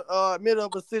you in the middle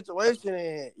of a situation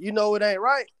and you know it ain't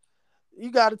right,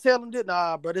 you got to tell them that,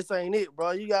 nah, bro, this ain't it,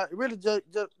 bro. You got really just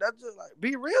that's just like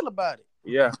be real about it.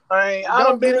 Yeah. I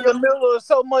done been in the middle of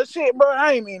so much shit, bro.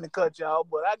 I ain't mean to cut y'all,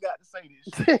 but I got to say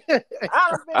this shit. I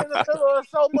done been in the middle of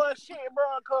so much shit, bro,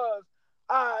 because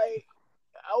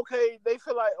they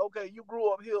feel like, okay, you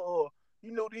grew up here or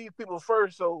you knew these people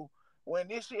first, so when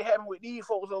this shit happened with these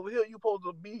folks over here, you supposed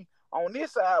to be on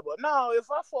this side. But no, if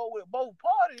I fought with both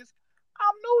parties,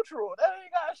 I'm neutral. That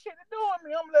ain't got shit to do with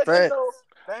me. I'm gonna let you know.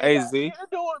 That ain't got shit to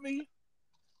do with me.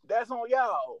 That's on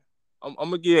y'all. I'm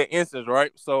gonna give you an instance,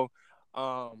 right? So,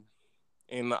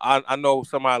 and I know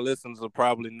some of our listeners will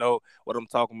probably know what I'm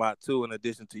talking about too, in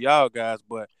addition to y'all guys.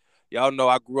 But y'all know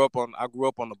I grew up on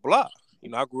the block. You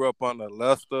know, I grew up on the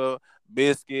Lester,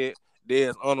 Biscuit,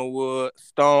 Des Underwood,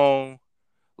 Stone,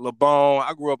 LeBron.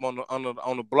 I grew up on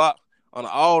the block on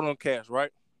all them cats,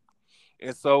 right?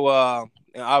 And so,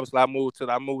 and obviously I moved to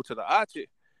the Archie,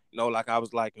 you know, like I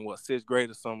was like in sixth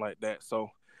grade or something like that. So,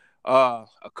 a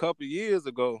couple of years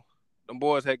ago, them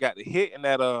boys had got the hit in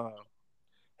that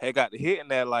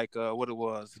like what it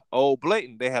was, Old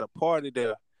Blatant. They had a party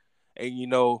there, and you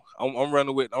know, I'm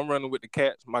running with the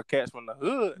cats, my cats from the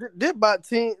hood. This about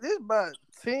 10,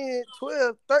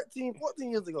 12, 13,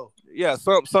 14 years ago. Yeah,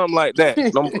 something like that.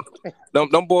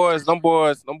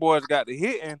 them boys got the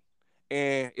hitting,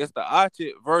 and it's the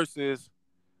Archie versus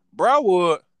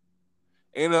Broward,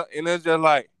 and it's just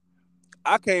like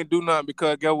I can't do nothing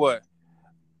because guess what?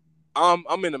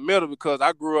 I'm in the middle because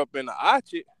I grew up in the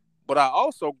Archie, but I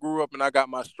also grew up and I got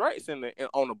my stripes on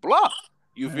the block.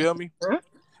 You feel me?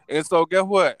 And so guess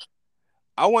what?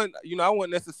 I wasn't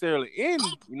necessarily in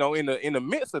the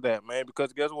midst of that, man,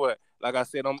 because guess what? Like I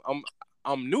said,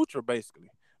 I'm neutral basically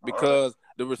because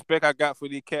the respect I got for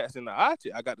these cats in the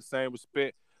Archie, I got the same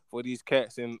respect for these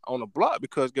cats on the block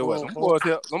because guess what?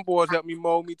 Them boys help me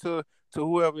mold me to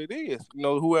whoever it is, you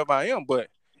know, whoever I am. But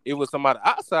it was somebody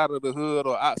outside of the hood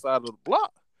or outside of the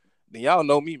block, then y'all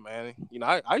know me, man. You know,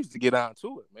 I used to get down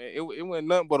to it, man. It wasn't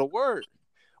nothing but a word.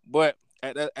 But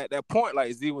at that point,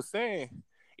 like Z was saying,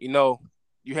 you know,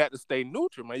 you had to stay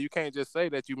neutral, man. You can't just say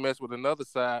that you mess with another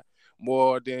side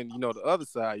more than, you know, the other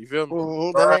side. You feel me?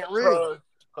 That ain't real.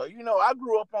 Cause you know, I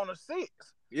grew up on the 6.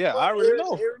 Yeah, I already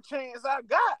know. Every chance I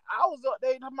got, I was up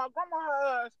there to my grandma's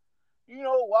house, you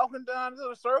know, walking down to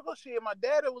the circle. Shit, my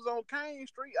daddy was on Kane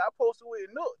Street. I posted with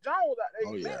Nook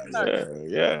Jones out there.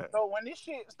 Yeah. So when this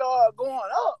shit started going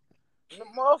up, the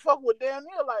motherfucker was down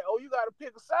there like, oh, you gotta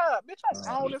pick a side. Bitch, I'm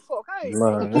grown as fuck. I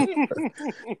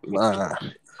ain't Nah.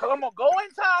 Cause I'm gonna go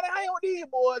in town and hang with these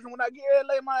boys, and when I get there,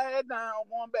 lay my head down, I'm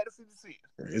going back to 56.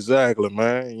 Exactly,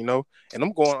 man. You know, and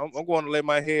I'm going to lay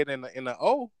my head in the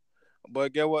O.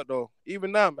 But get what though?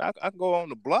 Even now, I can go on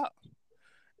the block,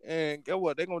 and get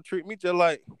what? They're gonna treat me just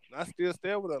like I still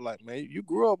stay with her. Like, man, you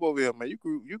grew up over here, man. You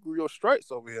grew your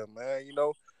stripes over here, man. You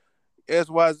know,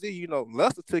 SYZ. You know,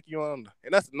 Lester took you on,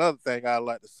 and that's another thing I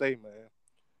like to say, man.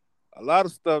 A lot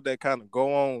of stuff that kind of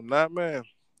go on now, man.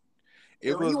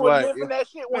 It was like that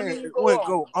shit it wouldn't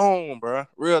go on, bro.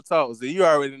 Real talk, Z. You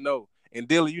already know, and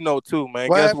Dilly, you know too, man.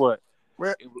 What? Guess what?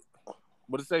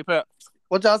 What did you say, Pat?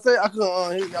 What y'all say? I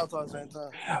couldn't hear y'all talk at the same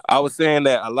time. I was saying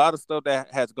that a lot of stuff that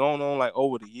has gone on like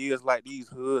over the years, like these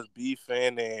hoods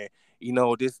beefing, and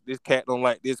this cat don't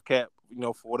like this cat,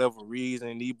 for whatever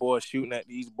reason. These boys shooting at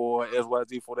these boys,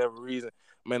 XYZ for whatever reason.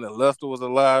 Man, the luster was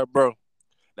alive, bro.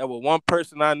 That was one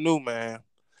person I knew, man,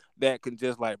 that can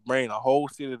just like bring a whole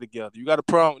city together. You got a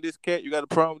problem with this cat? You got a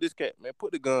problem with this cat? Man,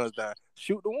 put the guns down.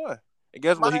 Shoot the one. And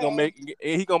guess what? He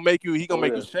gonna make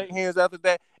you shake hands after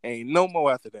that. Ain't no more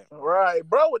after that. Right,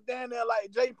 bro was down there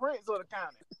like Jay Prince of the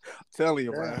county. Telling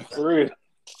you, man. For real.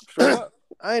 Straight up.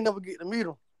 I ain't never get to meet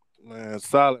him. Man,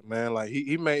 solid, man. Like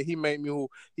he made me who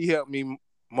he helped me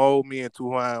mold me into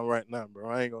who I am right now, bro.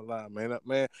 I ain't gonna lie, man.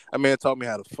 That man taught me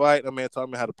how to fight. That man taught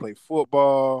me how to play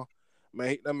football.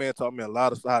 Man, that man taught me a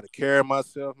lot of stuff, how to carry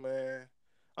myself, man.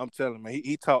 I'm telling you, man,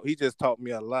 he just taught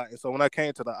me a lot. And so when I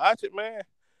came to the Orchard, man,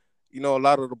 a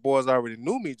lot of the boys already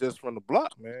knew me just from the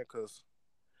block, man, because,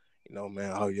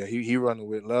 man, oh, yeah, he running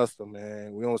with luster,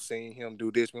 man. We don't see him do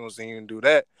this. We don't see him do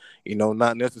that.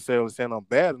 Not necessarily saying I'm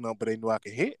bad enough, but they knew I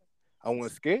could hit. I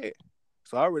wasn't scared.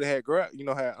 So I already had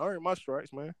had earned my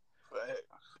stripes, man.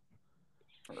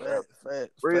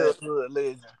 Facts. Real good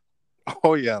legend.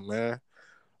 Oh, yeah, man.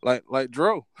 Like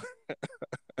Dro.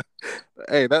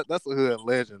 Hey, that's a hood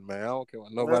legend, man. I don't care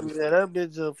what nobody says. Yeah, that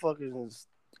bitch just fucking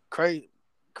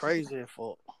crazy as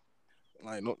fuck.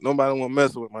 Like nobody want to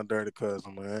mess with my dirty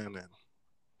cousin, man. And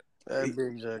that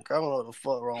bitch just, I don't know what the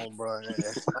fuck wrong, bro. That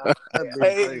bitch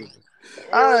crazy.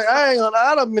 Hey, I ain't gonna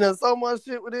lie, I done been in so much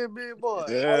shit with this big boy.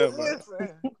 yeah, hey, listen,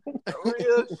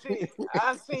 real shit.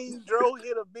 I seen Dro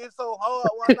hit a bitch so hard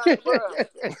one night, bro.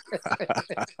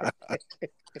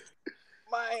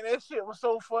 Man, that shit was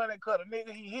so funny because the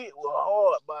nigga he hit was a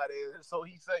hard body. So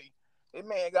he say, that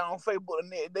man got on Facebook the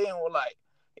next day and was like,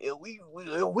 if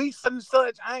we such and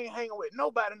such, I ain't hanging with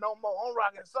nobody no more. I'm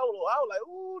rocking solo. I was like,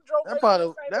 ooh, Dro.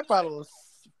 That probably was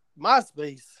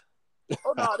MySpace.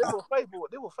 Oh no, this was Facebook.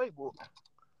 This was Facebook.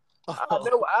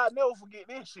 I'll never forget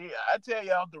this shit. I tell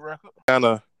y'all the record. Kind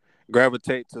of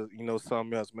gravitate to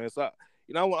something else, man. So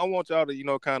I want y'all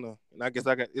to kind of, and I guess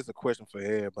it's a question for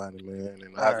everybody, man.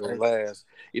 And I go last.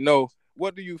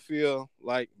 What do you feel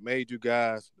like made you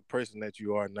guys the person that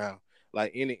you are now?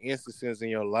 Like any instances in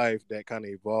your life that kind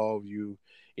of evolved you,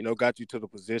 got you to the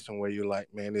position where you're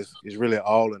like, man, it's really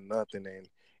all or nothing, and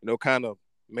kind of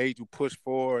made you push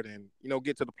forward and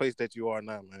get to the place that you are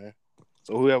now, man.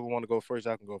 So whoever want to go first,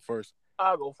 y'all can go first.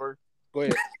 I'll go first. Go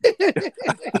ahead.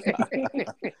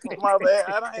 My bad.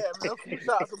 I done had a few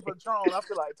shots of Patron. I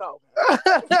feel like talking.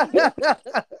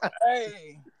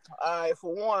 Hey,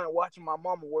 for one, watching my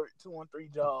mama work 2 and 3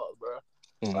 jobs, bro.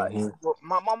 Like,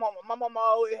 my mama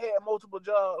always had multiple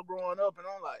jobs growing up, and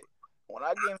I'm like, when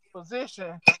I get in a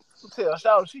position to tell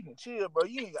Shawty she can chill, bro,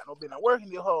 you ain't got no business working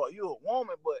this hard. You a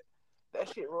woman, but that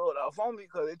shit rolled off on me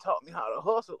because it taught me how to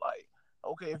hustle. Like,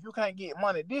 okay, if you can't get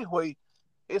money this way,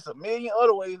 it's a million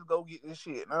other ways to go get this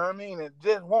shit. You know what I mean? And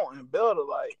just wanting better,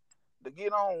 like, to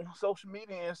get on social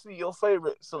media and see your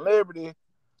favorite celebrity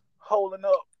holding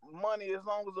up money as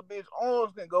long as a bitch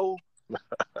arms can go,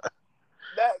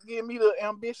 that give me the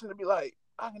ambition to be like,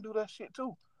 I can do that shit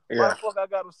too. Why the fuck I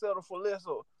gotta settle for less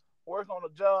or work on a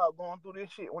job going through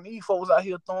this shit when these folks out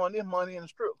here throwing this money in the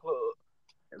strip club?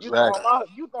 Exactly.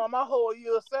 You throwing my whole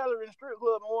year's salary in the strip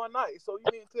club in one night, so you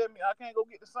mean to tell me I can't go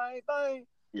get the same thing?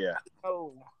 Yeah.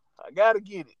 Oh, I gotta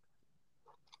get it.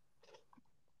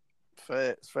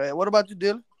 Facts. What about you,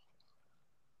 Dilly?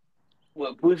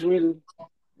 What pushed me to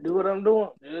do what I'm doing?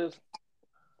 Just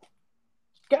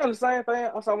kind of the same thing.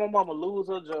 I saw my mama lose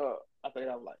her job. I think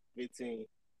I was like 15.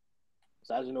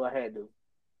 So I just knew I had to.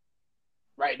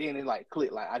 Right then it like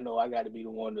clicked. Like I know I got to be the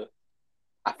one to.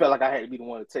 I felt like I had to be the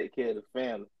one to take care of the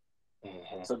family.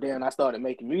 Mm-hmm. So then I started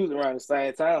making music around the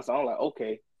same time. So I'm like,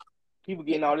 okay, people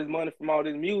getting all this money from all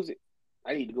this music.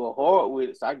 I need to go hard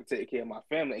with it so I can take care of my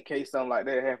family in case something like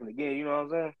that happen again. You know what I'm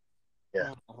saying?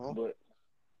 Yeah. Uh-huh. But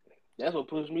that's what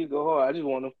pushed me to go hard. I just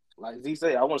want to, like Z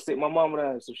say, I want to sit my mama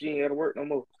down so she ain't got to work no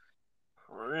more.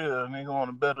 For real, nigga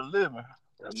want a better living.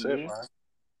 That's it, man.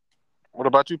 What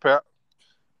about you, Pat?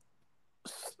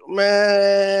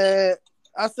 Man,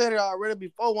 I said it already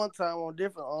before one time on a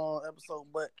different episode,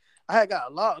 but I had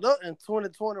got locked up in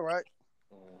 2020, right?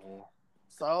 Mm-hmm.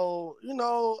 So,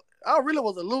 I really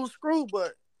was a loose screw,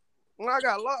 but when I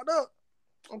got locked up,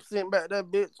 I'm sitting back that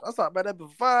bitch. I saw about that for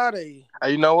 5 days.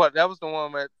 You know what? That was the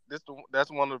one that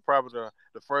that's one of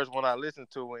the first one I listened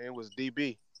to when it was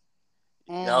DB.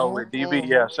 Y'all with DB,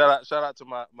 yeah. Shout out to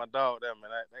my dog there,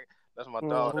 man. That's my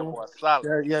dog. That boy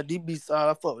solid. Yeah, DB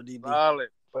solid. I fuck with DB. Solid.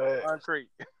 Concrete.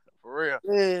 For real.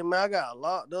 Yeah, man, I got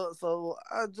locked up, so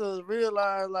I just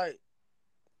realized, like,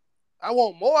 I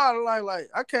want more out of life. Like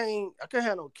I can't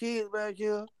have no kids back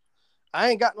here. I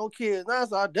ain't got no kids now,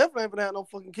 so I definitely ain't gonna have no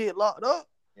fucking kid locked up.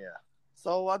 Yeah.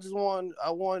 So I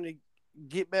wanted to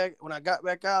get back. When I got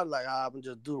back out, like I'm gonna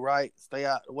just do right, stay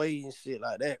out the way and shit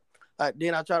like that. Like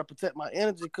then I try to protect my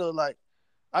energy because like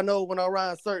I know when I'm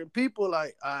around certain people,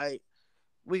 like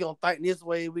we gonna think this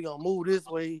way, we gonna move this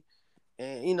way,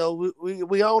 and you know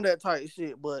we own that type of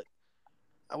shit. But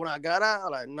when I got out,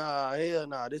 I'm like nah, hell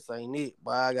nah, this ain't it.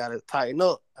 But I gotta tighten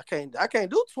up. I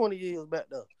can't do 20 years back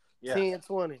there, Yeah. 10,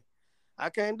 20. I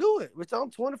can't do it. Bitch,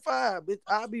 I'm 25. Bitch,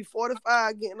 I'll be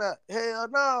 45 getting out. Hell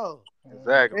no.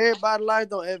 Exactly. Everybody life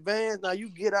don't advance. Now you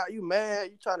get out, you mad,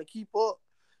 you trying to keep up.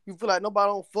 You feel like nobody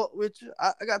don't fuck with you.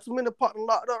 I got too many partners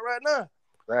locked up right now.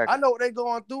 Exactly. I know what they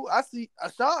going through. I see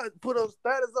Rashad put up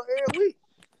status up every week.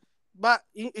 But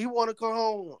he want to come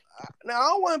home. Now, I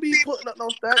don't want to be putting up no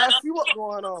status. I see what's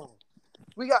going on.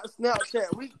 We got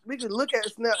Snapchat. We can look at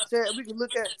Snapchat. We can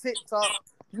look at TikTok,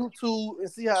 YouTube, and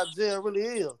see how jail really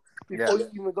is before you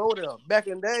even go there. Back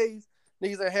in days,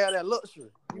 niggas ain't had that luxury.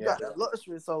 You got that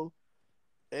luxury, so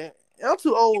and I'm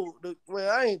too old. Well,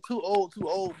 I ain't too old,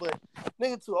 but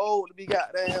nigga too old to be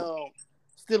goddamn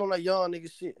still on that young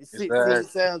nigga shit. 16,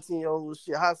 17-year-old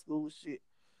shit, high school shit.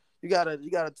 You gotta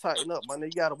tighten up, man.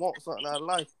 You gotta want something out of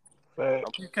life.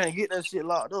 Fact. You can't get that shit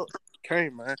locked up. Okay,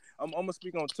 man. I'm gonna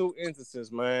speak on two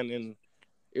instances, man, and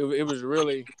it was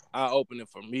really eye-opening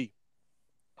for me.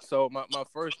 So my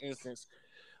first instance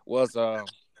was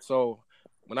so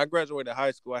when I graduated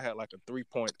high school, I had like a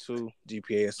 3.2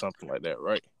 GPA or something like that,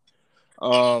 right?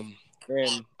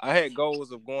 And I had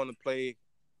goals of going to play.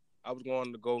 I was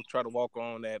going to go try to walk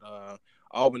on at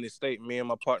Albany State. Me and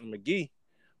my partner McGee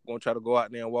going to try to go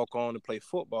out there and walk on and play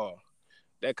football.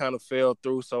 That kind of fell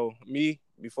through. So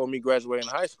before me graduating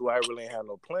high school, I really ain't had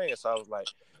no plans. So I was like,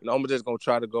 I'm just going to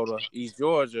try to go to East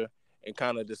Georgia and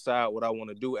kind of decide what I want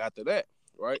to do after that,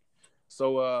 right?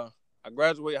 So I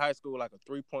graduated high school with like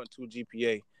a 3.2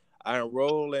 GPA. I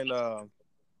enrolled in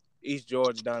East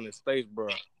Georgia down in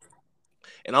Statesboro.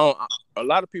 And a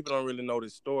lot of people don't really know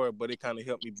this story, but it kind of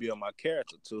helped me build my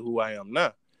character to who I am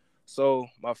now. So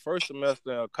my first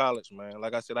semester of college, man,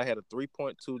 like I said, I had a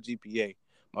 3.2 GPA.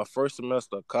 My first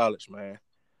semester of college, man,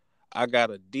 I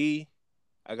got a D,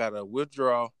 I got a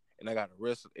withdrawal, and I got a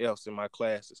rest of F's in my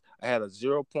classes. I had a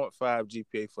 0.5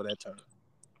 GPA for that term.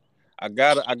 I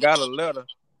got a letter,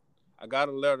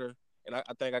 and I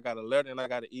think I got a letter and I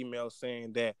got an email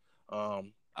saying that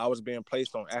I was being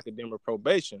placed on academic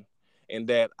probation and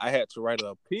that I had to write an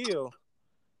appeal,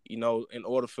 in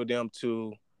order for them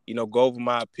to, go over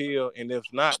my appeal. And if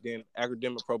not, then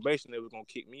academic probation, they were going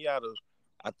to kick me out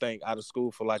of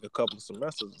school for like a couple of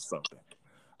semesters or something.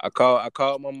 I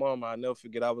called my mom. I'll never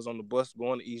forget. I was on the bus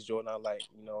going to East Jordan. I was like,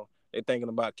 they thinking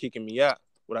about kicking me out.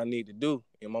 What I need to do.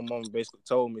 And my mom basically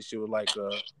told me, she was like,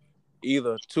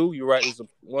 either two, you write this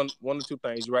one or two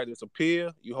things. You write this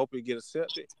appeal, you hope it get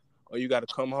accepted, or you got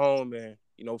to come home and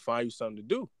find you something to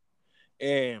do.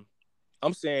 And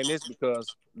I'm saying this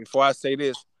because before I say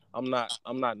this, I'm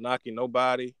not knocking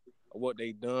nobody or what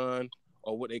they done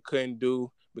or what they couldn't do,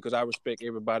 because I respect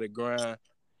everybody grind,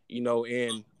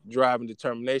 and driving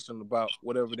determination about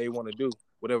whatever they want to do,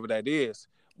 whatever that is.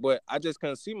 But I just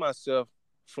couldn't see myself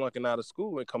flunking out of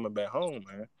school and coming back home,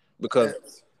 man,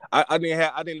 because I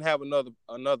didn't have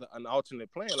an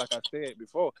alternate plan. Like I said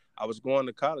before, I was going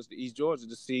to college to East Georgia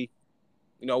to see,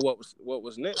 what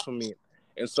was next for me.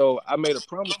 And so I made a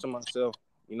promise to myself.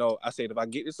 I said, if I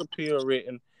get this appeal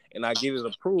written and I get it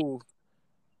approved,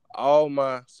 all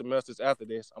my semesters after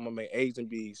this, I'm gonna make A's and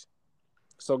B's.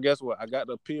 So guess what? I got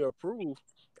the appeal approved,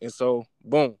 and so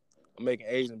boom, I'm making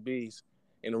A's and B's.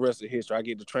 And the rest of history, I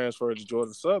get to transfer to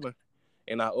Georgia Southern,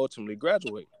 and I ultimately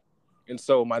graduate. And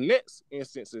so my next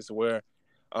instance is where,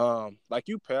 like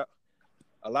you, Pat,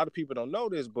 a lot of people don't know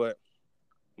this, but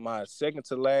my second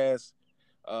to last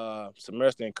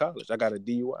semester in college, I got a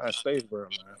DUI in Statesboro,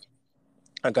 man.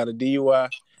 I got a DUI,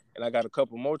 and I got a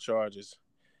couple more charges.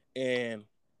 And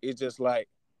it's just like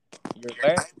your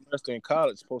last semester in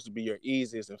college is supposed to be your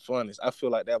easiest and funnest. I feel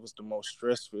like that was the most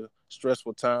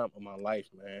stressful time of my life,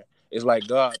 man. It's like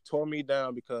God tore me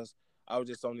down because I was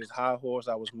just on this high horse.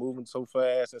 I was moving so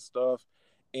fast and stuff,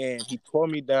 and he tore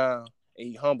me down and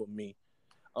he humbled me.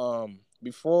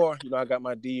 Before, I got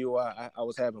my DUI, I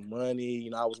was having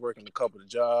money. I was working a couple of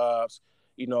jobs.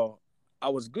 I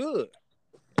was good.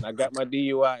 And I got my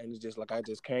DUI, and it's just like I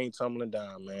just came tumbling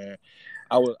down, man.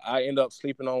 I ended up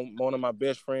sleeping on one of my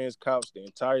best friend's couch the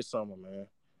entire summer, man.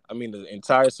 I mean, the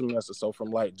entire semester. So from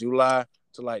like July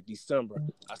to like December,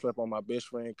 I slept on my best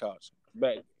friend's couch.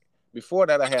 Back before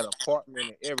that, I had an apartment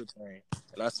and everything.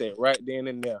 And I said right then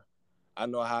and there, I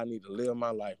know how I need to live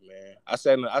my life, man. I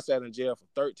sat in jail for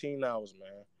 13 hours, man.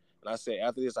 And I said,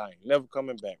 after this, I ain't never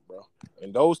coming back, bro.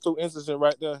 And those two instances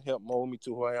right there helped mold me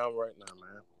to who I am right now,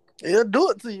 man. It'll do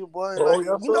it to you, boy. Oh, Like,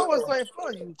 yes, you know sir. what's ain't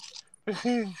for you.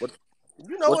 What,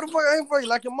 You know what, what the fuck ain't for you.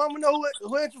 Like your mama know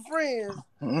who ain't your friends.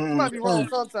 You might be wrong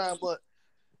sometimes, but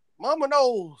mama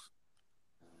knows.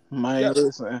 Man, yeah,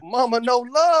 listen. Mama no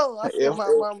love. I said If my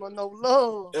mama no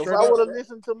love. if straight I up. would have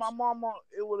listened to my mama,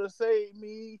 it would have saved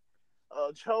me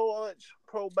charge,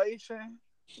 probation,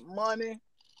 money,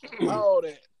 all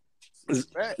that.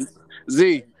 Facts.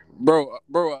 Z, bro,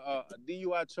 a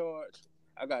DUI charge.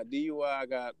 I got DUI, I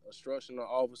got obstruction of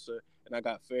officer, and I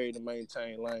got failure to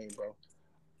maintain lane, bro.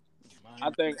 I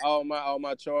Man. think all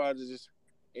my charges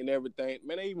and everything,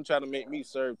 man, they even try to make me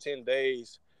serve 10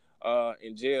 days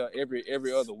in jail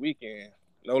every other weekend.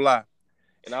 No lie.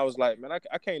 And I was like, man,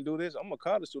 I can't do this. I'm a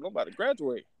college student. I'm about to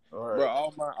graduate. All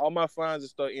Bro, right. all my fines and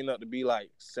stuff end up to be like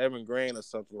 $7,000 or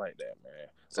something like that, man.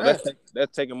 So Damn.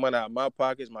 that's taking money out of my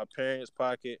pockets, my parents'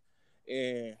 pocket,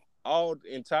 and all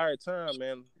the entire time,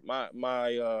 man. My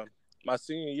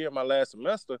senior year, my last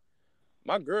semester,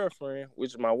 my girlfriend,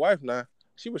 which is my wife now,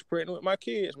 she was pregnant with my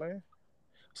kids, man.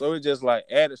 So it just like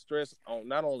added stress on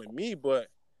not only me, but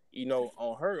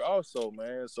on her also,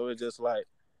 man. So it just like,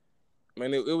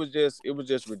 man, it was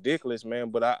just ridiculous, man.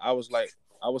 But I was like,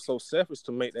 I was so selfish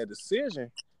to make that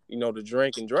decision, to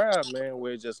drink and drive, man.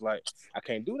 Where it's just like I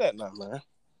can't do that now, man.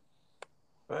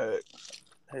 Right.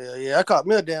 Hell yeah, I caught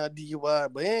me a damn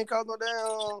DUI, but he ain't caught no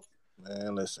damn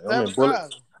Man, listen,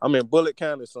 sabotage. I'm in Bullet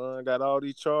County, son. Got all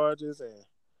these charges, and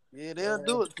Yeah, they'll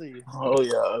do it to you. Oh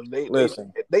yeah,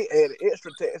 listen, they added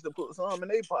extra tax to put some in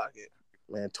their pocket.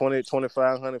 man,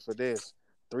 2,500 for this,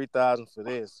 3,000 for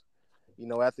this.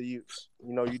 After you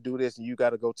do this and you got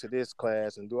to go to this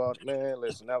class and do all. Man,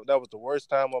 listen, that was the worst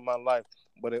time of my life,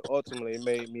 but it ultimately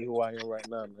made me who I am right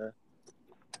now, man.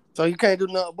 So you can't do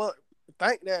nothing but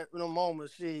think that in a moment.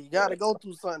 Shit, you gotta go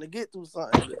through something to get through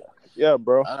something. Yeah,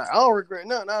 bro. I don't regret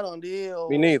nothing I done did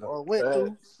Me neither. or went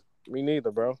through. Me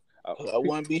neither, bro. I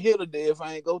wouldn't be here today if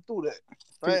I ain't go through that.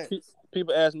 Facts.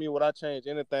 People ask me would I change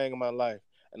anything in my life,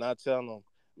 and I tell them,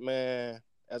 man,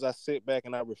 as I sit back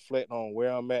and I reflect on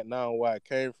where I'm at now and where I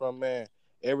came from, man,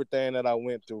 everything that I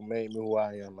went through made me who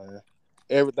I am, man.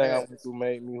 Everything I went through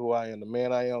made me who I am, the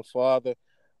man I am, father.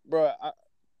 Bro,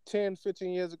 10,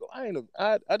 15 years ago, I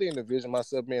didn't envision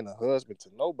myself being a husband to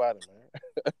nobody,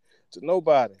 man. To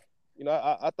nobody.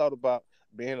 I thought about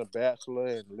being a bachelor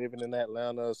and living in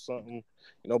Atlanta or something,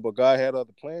 but God had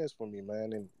other plans for me,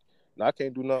 man. And I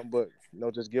can't do nothing but,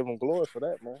 just give him glory for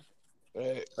that, man.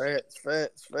 Facts.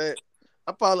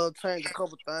 I probably changed a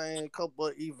couple things, couple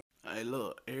of events. Hey,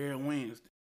 look, every Wednesday,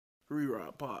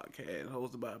 Rerock Podcast,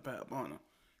 hosted by Pat Bonner.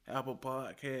 Apple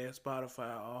Podcast,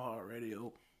 Spotify,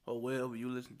 iHeartRadio, or wherever you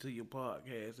listen to your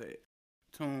podcast at.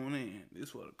 Tune in. This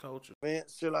for the culture.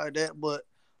 Shit like that. But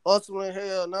ultimately,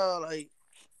 hell no, like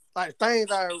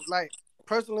things I like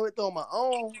personally went through on my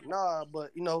own, nah. But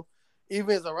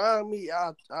events around me,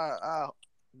 I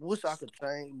wish I could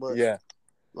change, but Yeah.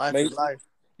 life Man, is life.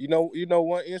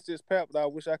 One instance, Pap, that I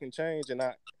wish I can change, and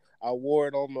I wore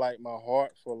it on like my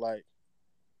heart for like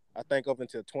I think up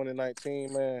until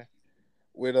 2019, man.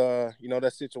 With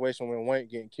that situation when Wayne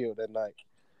getting killed that night.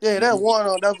 Yeah, that's one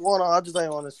on. I just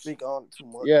ain't want to speak on it too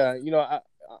much. Yeah,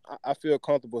 I feel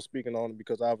comfortable speaking on it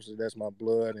because obviously that's my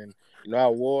blood, and I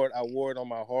wore it on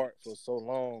my heart for so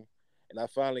long, and I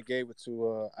finally gave it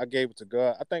to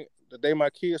God. I think the day my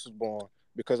kids was born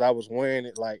because I was wearing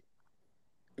it like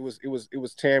it was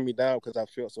tearing me down because I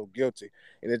felt so guilty,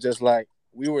 and it's just like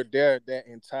we were there that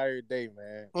entire day,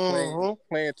 man,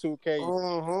 playing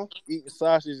 2K, eating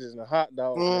sausages and hot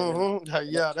dogs, man.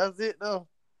 Yeah, that's it though.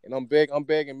 And I'm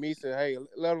begging me, say, hey,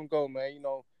 let him go, man.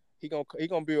 He gonna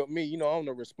be with me. I'm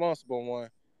the responsible one.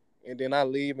 And then I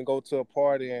leave and go to a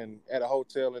party and at a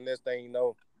hotel, and next thing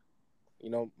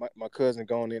my cousin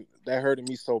gone in. That hurted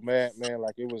me so bad, man.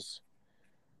 Like it was,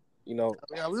 Yeah,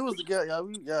 we was together.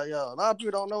 Yeah. A lot of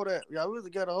people don't know that. Yeah, we was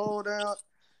together the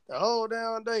whole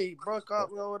down day. Bro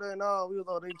caught me over there and all. We was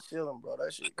over there chilling, bro.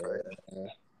 That shit crazy. Yeah.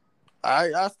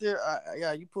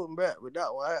 You put me back with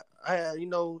that one. I had,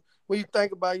 when you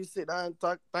think about it, you sit down and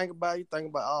think about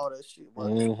all that shit.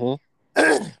 But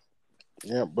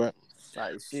yeah, but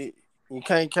like shit, you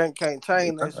can't change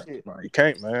that shit. No, you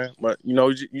can't, man. But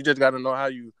you just got to know how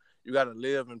you got to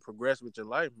live and progress with your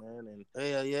life, man.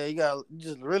 And yeah, you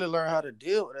just really learn how to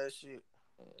deal with that shit.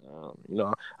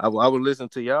 I would listen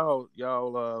to y'all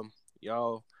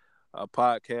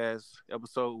podcast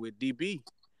episode with DB.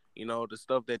 The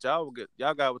stuff that y'all guys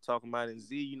were talking about, and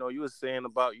Z, you were saying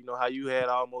about how you had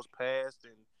almost passed,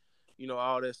 and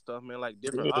all that stuff, man, like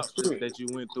different obstacles that you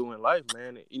went through in life,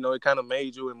 man. It kind of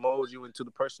made you and molded you into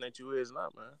the person that you is now,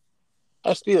 man.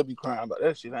 I still be crying about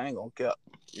that shit. I ain't gonna cap.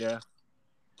 Yeah.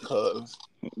 Cause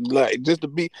like just to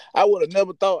be, I would have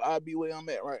never thought I'd be where I'm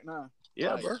at right now.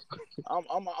 Yeah, like, bro.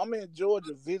 I'm in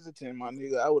Georgia visiting, my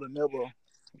nigga. I would have never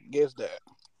guessed that.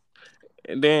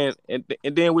 And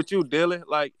then with you, Dilly,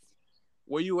 like,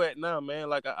 where you at now, man?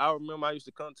 Like, I remember I used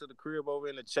to come to the crib over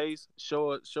in the Chase,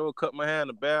 show cut my hair in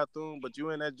the bathroom, but you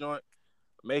in that joint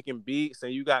making beats,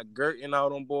 and you got Gert and all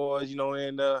them boys,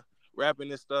 and rapping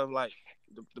and stuff. Like,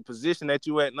 the position that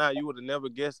you at now, you would have never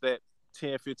guessed that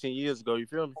 10, 15 years ago. You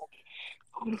feel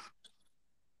me?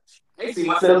 They see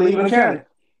myself leaving Canada.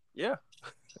 Yeah.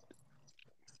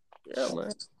 Yeah,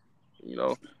 man.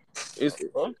 It's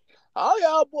all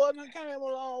y'all boys done came a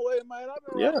long way, man. I've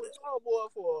been Yeah. rocking with y'all boys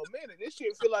for a minute. This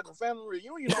shit feel like a family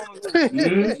reunion on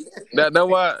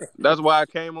the That's why I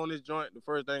came on this joint. The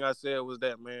first thing I said was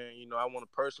that, man, I want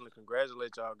to personally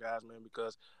congratulate y'all guys, man,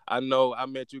 because I know I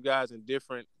met you guys in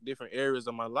different areas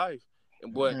of my life.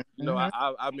 But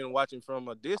I've been watching from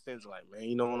a distance, like,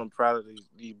 man, I'm proud of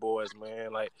these boys,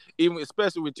 man. Like, even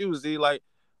especially with you, Z, like,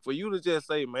 for you to just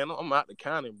say, man, I'm out the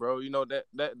county, bro. That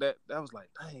was like,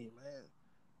 dang, man.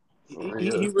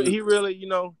 He really,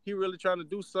 he really trying to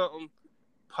do something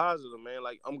positive, man.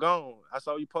 Like, I'm gone. I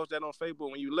saw you post that on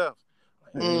Facebook when you left.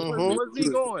 Like, where's Z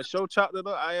going? Show chopped it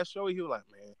up. I asked Show. He was like,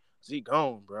 man, Z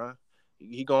gone, bro.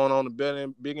 He going on to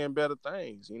bigger and better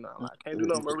things. I can't do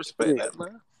nothing but respect that,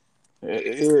 man.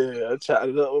 Yeah, I chopped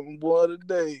it up with my boy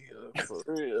today. For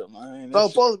real, man. So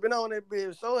Post been on that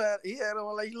bitch. So he had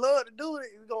on like he loved to do it.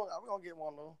 I'm gonna get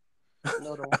one though.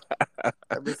 Another one.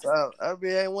 That bitch out. That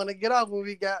bitch ain't want to get off when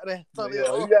we got there. So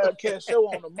yeah, you gotta catch show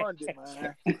on the Monday,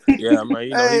 man. Yeah,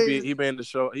 man. He be in the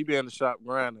show. He be in the shop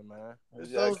grinding, man.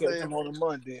 You gotta catch him on the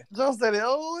Monday. Joe said it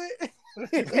over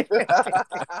it.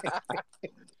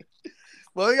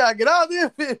 But we gotta get out there,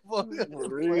 bitch.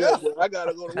 I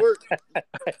gotta go to work.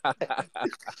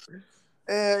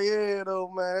 Yeah,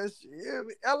 though, man. Yeah,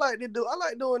 I like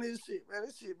doing this shit, man.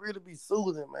 This shit really be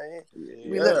soothing, man.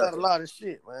 We let out a lot of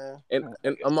shit, man.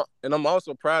 And I'm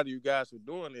also proud of you guys for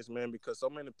doing this, man, because so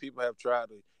many people have tried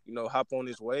to, hop on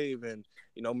this wave and,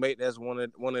 make that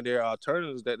one of their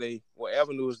alternatives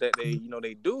avenues that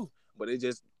they do. But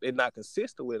they're not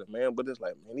consistent with it, man. But it's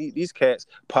like, man, these cats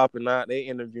popping out, they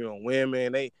interviewing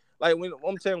women. They like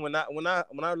I'm telling you, when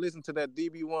I listen to that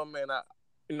DB1, man, I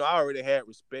already had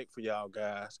respect for y'all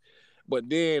guys. But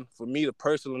then for me to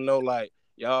personally know, like,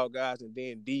 y'all guys and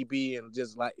then DB and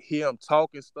just like hear him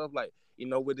talking stuff, like,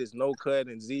 with this no cut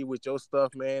and Z with your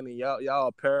stuff, man, and y'all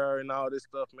apparel and all this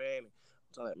stuff, man.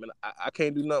 I'm like, man, I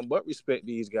can't do nothing but respect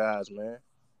these guys, man.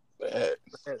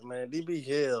 Man, DB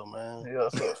hell, man. Yeah,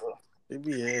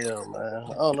 DB hell, man.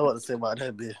 I don't know what to say about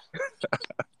that bitch.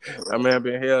 That man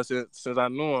been here since I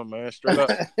knew him, man. Straight up.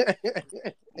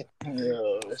 That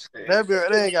bitch,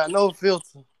 they ain't got no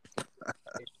filter.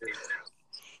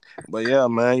 But yeah,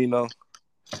 man,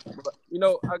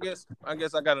 I guess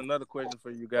I got another question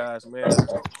for you guys, man.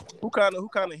 Who kind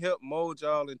of helped mold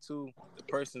y'all into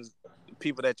the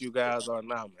people that you guys are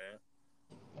now, man?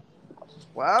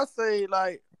 Well,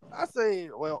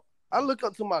 I look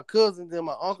up to my cousins and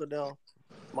my uncle down,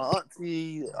 my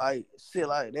auntie, like shit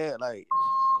like that. Like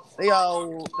they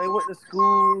went to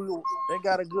school, they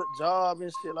got a good job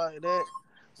and shit like that.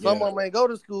 Some of them ain't go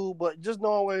to school, but just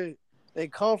knowing where they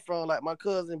come from, like my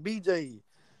cousin BJ,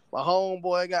 my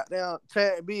homeboy got down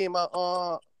Chad B, and my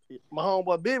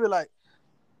homeboy Bibby, like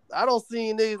I don't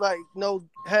see these like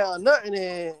have nothing,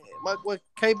 and my boy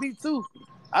KB too.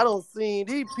 I don't see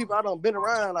these people. I don't been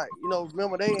around like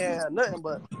remember they ain't had nothing,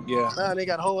 but now they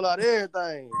got a whole lot of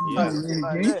everything. Shit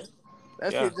like that.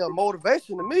 That shit just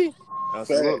motivation to me.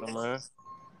 Absolutely, man.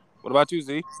 What about you,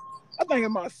 Z? I think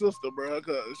it's my sister, bro,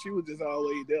 because she was just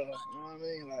always there. You know what I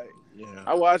mean? Like,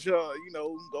 I watch her,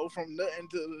 go from nothing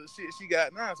to the shit she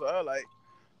got now. So I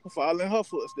follow in her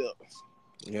footsteps.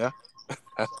 Yeah.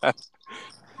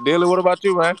 Dilly, what about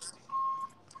you, man?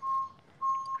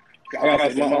 I got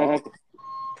to say my uncle.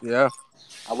 Yeah.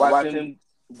 I watched him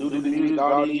do the music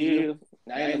all these years.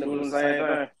 I ain't doing the same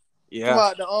thing. Yeah.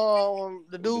 About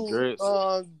the dude,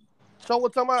 show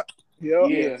what talking about?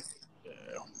 Yeah.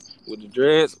 With the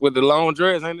dreads, with the long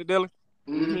dreads, ain't it, Dilly?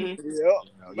 Mm-hmm.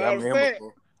 Yeah. Matter of fact,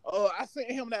 I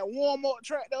sent him that warm-up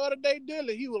track the other day,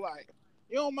 Dilly. He was like,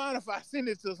 you don't mind if I send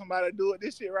it to somebody to do it?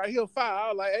 This shit right here, fire. I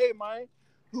was like, hey, man,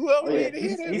 whoever need to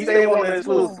hear this. He said one of his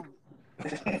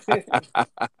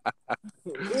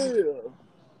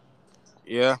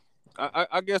Yeah.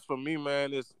 I guess for me,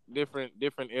 man, it's different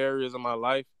areas of my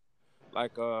life.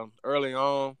 Like early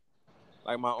on,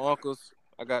 like my uncles,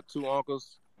 I got two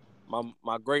uncles,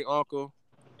 my great uncle,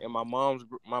 and my mom's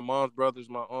brother's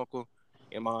my uncle,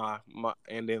 and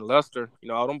and then Lester. You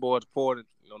know, all them boys poured it.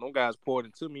 You know, them guys poured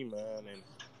into me, man. And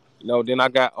you know, then I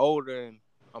got older and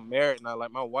I'm married now.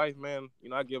 Like my wife, man. You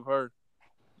know, I give her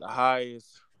the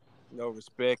highest, you know,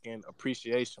 respect and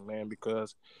appreciation, man,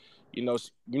 because you know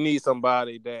you need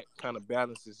somebody that kind of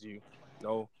balances you. You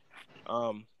know,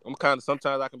 I'm kind of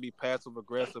sometimes I can be passive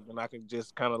aggressive and I can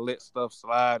just kind of let stuff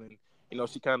slide. And you know,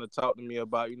 she kind of talked to me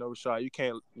about, you know, Rashad, you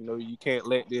can't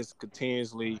let this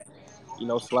continuously, you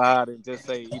know, slide and just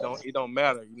say it don't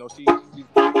matter. You know, she's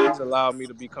allowed me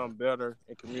to become better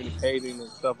in communicating and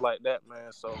stuff like that,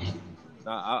 man. So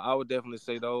I would definitely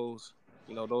say those,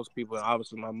 you know, those people, and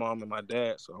obviously my mom and my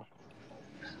dad. So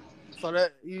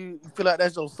that you feel like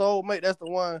that's your soulmate? That's the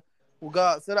one who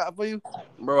God set out for you,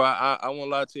 bro. I won't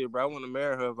lie to you, bro. I wouldn't have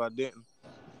married her if I didn't.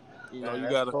 You know, man, you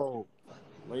that's gotta, cold.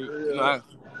 you know,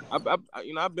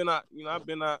 I've been out,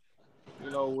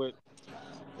 you know, with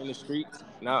in the streets.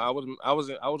 Now I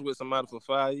was with somebody for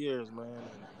 5 years, man,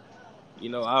 and you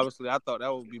know, obviously I thought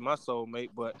that would be my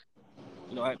soulmate, but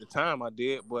you know, at the time I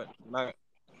did, but not.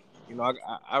 You know,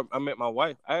 I met my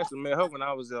wife. I actually met her when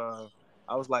I was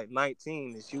like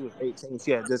 19 and she was 18.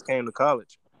 She had just came to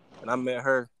college, and I met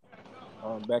her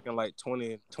back in like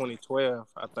 2012,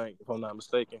 I think, if I'm not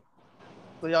mistaken.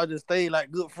 So y'all just stayed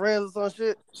like good friends or some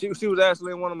shit? She was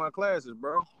actually in one of my classes,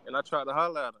 bro, and I tried to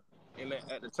holler at her. And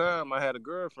at the time, I had a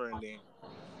girlfriend then,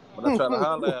 but I tried to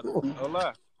holler at her, no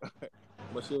lie.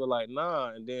 But she was like, nah.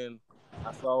 And then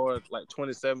I saw her like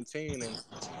 2017, and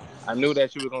I knew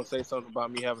that she was gonna say something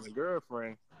about me having a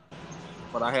girlfriend,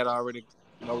 but I had already,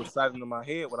 you know, recited in my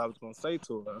head what I was gonna say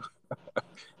to her,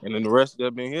 and then the rest of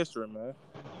it been history, man.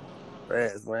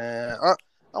 Yes, man.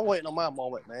 I'm waiting on my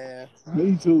moment, man.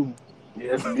 Me too.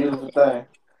 Yeah, it's a beautiful thing.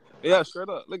 Yeah, straight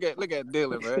up. Look at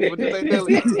Dilly, man. What you say,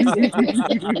 Dilly? This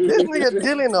nigga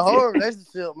dealing in a whole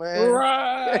relationship, man.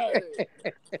 Right.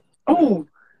 Oh,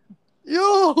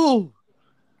 You,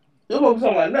 you're talking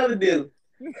about another deal.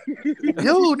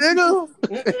 you, nigga.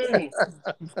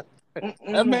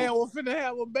 That man was finna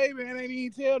have a baby and ain't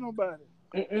even tell nobody.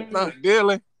 Not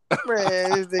Dilly.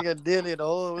 Man, this nigga Dilly the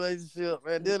whole relationship,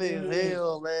 man. Dilly is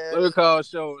hell, man. Let me call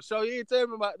Show. Show, you ain't tell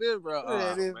me about this, bro.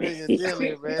 Man, this Man. nigga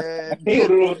Dilly, man. He was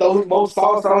gonna throw more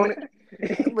sauce on it.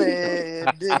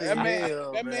 Man, Dilly That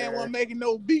hell, man wasn't making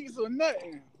no beats or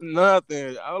nothing.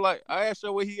 Nothing. I asked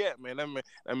her where he at, man.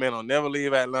 That man don't never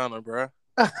leave Atlanta, bro.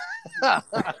 That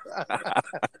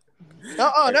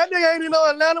nigga ain't in no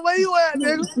Atlanta. Where you at,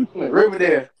 nigga?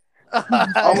 Riverdale. On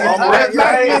the west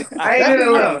side, I ain't in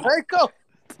Atlanta. Clayco.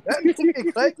 That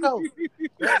nigga Clayco.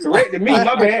 Corrected me,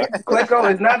 my bad.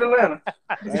 Clayco is not Atlanta.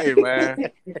 Hey,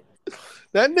 man.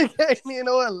 That nigga ain't in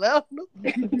no Atlanta.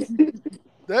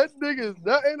 That nigga's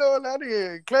not in no Atlanta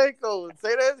here. Clayco.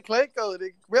 Say that's Clayco.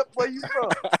 They rep where you from.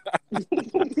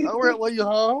 I rep where you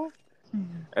home.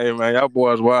 Hey, man, y'all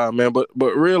boys wild, man. But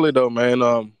really though,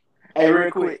 man. Hey, real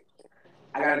quick,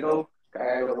 I gotta go. I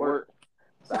gotta go to work.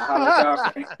 So I'll holler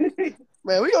at y'all.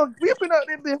 Man, we been out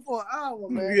there been for an hour,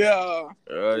 man. Yeah.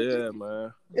 Yeah,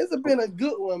 man. It's been a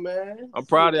good one, man. I'm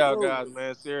proud of y'all guys,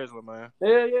 man. Seriously, man.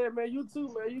 Yeah, man. You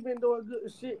too, man. You been doing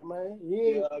good shit, man.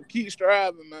 Yeah, keep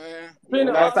striving, man.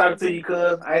 Nice talking to you,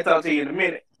 cuz. I ain't talking to you in a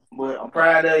minute, but I'm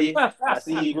proud of you. I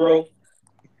see you grow.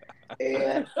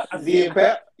 And Z and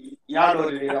Pep, y'all know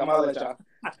what it is. I'm gonna let y'all.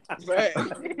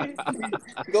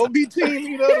 Go be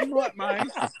team leader of the month, man.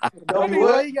 Don't be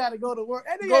what? You gotta go to work.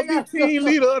 Go be team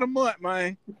leader of the month,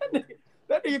 man.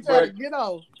 That nigga trying to get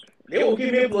off. They won't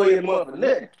give me employee of the month for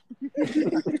nothing.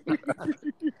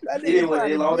 That They nigga trying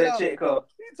to long get that off. check up.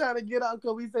 He trying to get out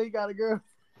because we say he got a girl.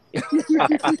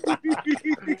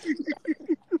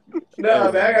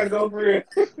 Nah, man, I gotta go for real.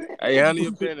 Hey, handle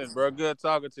your business, bro. Good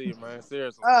talking to you, man.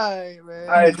 Seriously. All right, man.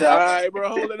 All right, y'all. All right, bro,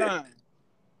 hold it on.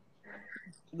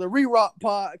 The Re-Rock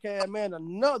podcast, man.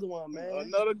 Another one, man.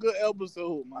 Another good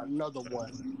episode, man. Another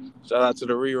one. Shout out to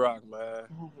the Re-Rock, man.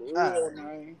 Yeah,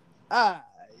 man. All right.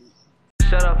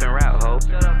 Shut up and rap, ho.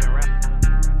 Shut up and rap.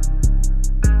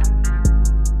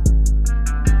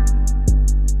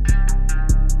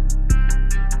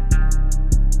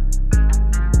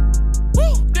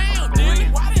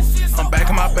 I'm back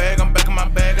in my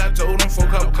bag. I told them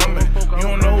folk I'm coming. You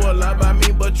don't know a lot about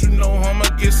me, but you know I'ma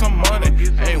get some money.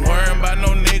 Ain't worrying about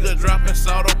no nigga dropping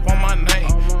salt up on my name.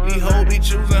 These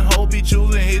hoes be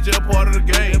choosing, hit your part of the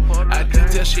game. I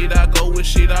detail shit, I go with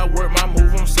shit, I work my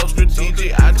move, I'm so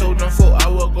strategic. I told them folk I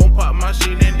was gon' pop my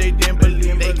shit and they didn't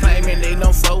believe. They claiming they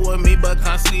don't fuck with me, but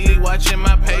constantly watching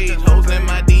my page. Hoes in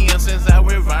my DM since I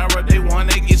went viral, they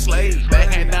wanna get slayed.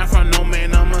 Back ain't down from no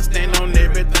man, I'ma stand on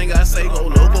everything I say. Go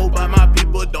loco by my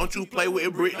people. what you play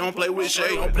with. Brick, don't play with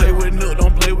shade. Don't play with Nook,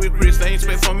 don't play with Chris. They ain't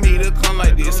expect for me to come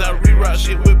like this. I rewrite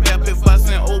shit with Pap. If I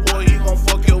send old boy, he gon'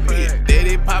 fuck your bitch.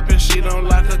 Daddy poppin' shit on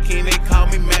like a king, they call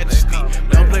me Majesty.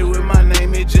 Don't play with my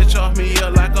name, it just charge me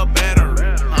up like a battery.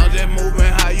 I'm just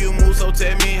moving how you move, so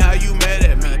tell me how you mad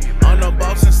at me. I'm the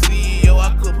boss and CEO,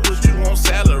 I could put you on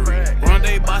salary.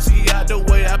 Grande Bosky out the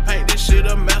way, I paint this shit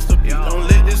a masterpiece. Don't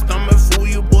let this stomach fool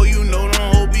you, boy, you know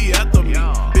don't hold be after me.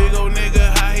 Big old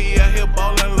nigga, how he out here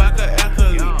ballin' like an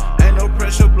athlete. Ain't no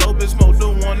pressure, blow, bitch, smoke the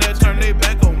one that turn they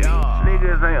back on me.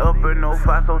 Niggas ain't up in no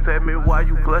fight, so tell me why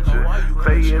you clutchin'.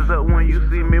 Say it's up when you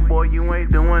see me, boy, you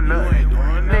ain't doing nothing.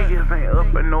 Niggas ain't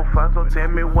up in no fight, so tell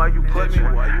me why you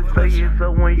clutchin'. Say it's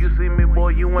up when you see me, boy,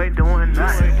 you ain't doing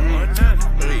nothing.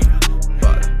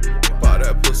 Pop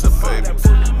that pussy, baby.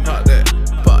 Pop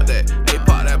that, hey,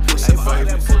 pop that pussy, baby.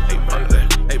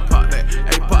 Hey, pop that,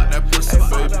 hey, pop that pussy,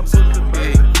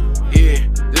 baby. Yeah,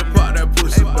 just pop that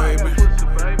pussy, baby.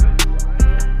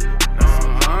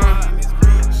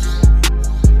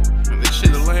 This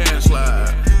shit a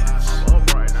landslide.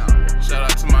 Shout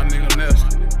out to my nigga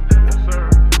Nestor.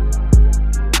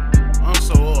 I'm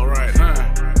so up right now.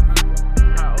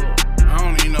 I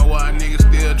don't even know why niggas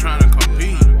still trying to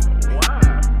compete.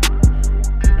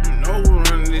 You know who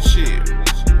running this shit.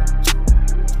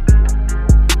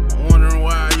 I'm wondering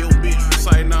why your bitch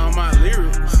reciting all my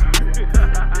lyrics.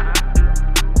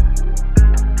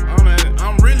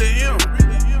 I'm really him.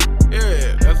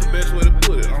 Yeah, that's the best way to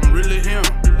put it. I'm really him.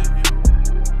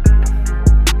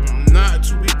 I'm not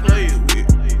to be played with.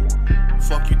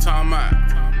 Fuck you talking about.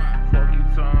 Fuck you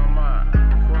talking about.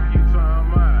 Fuck you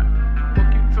talking about.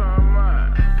 Fuck you talking about.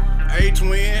 Hey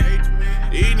twin,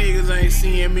 these niggas ain't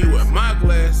seeing me with my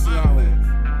glasses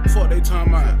on. Fuck they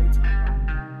talking about.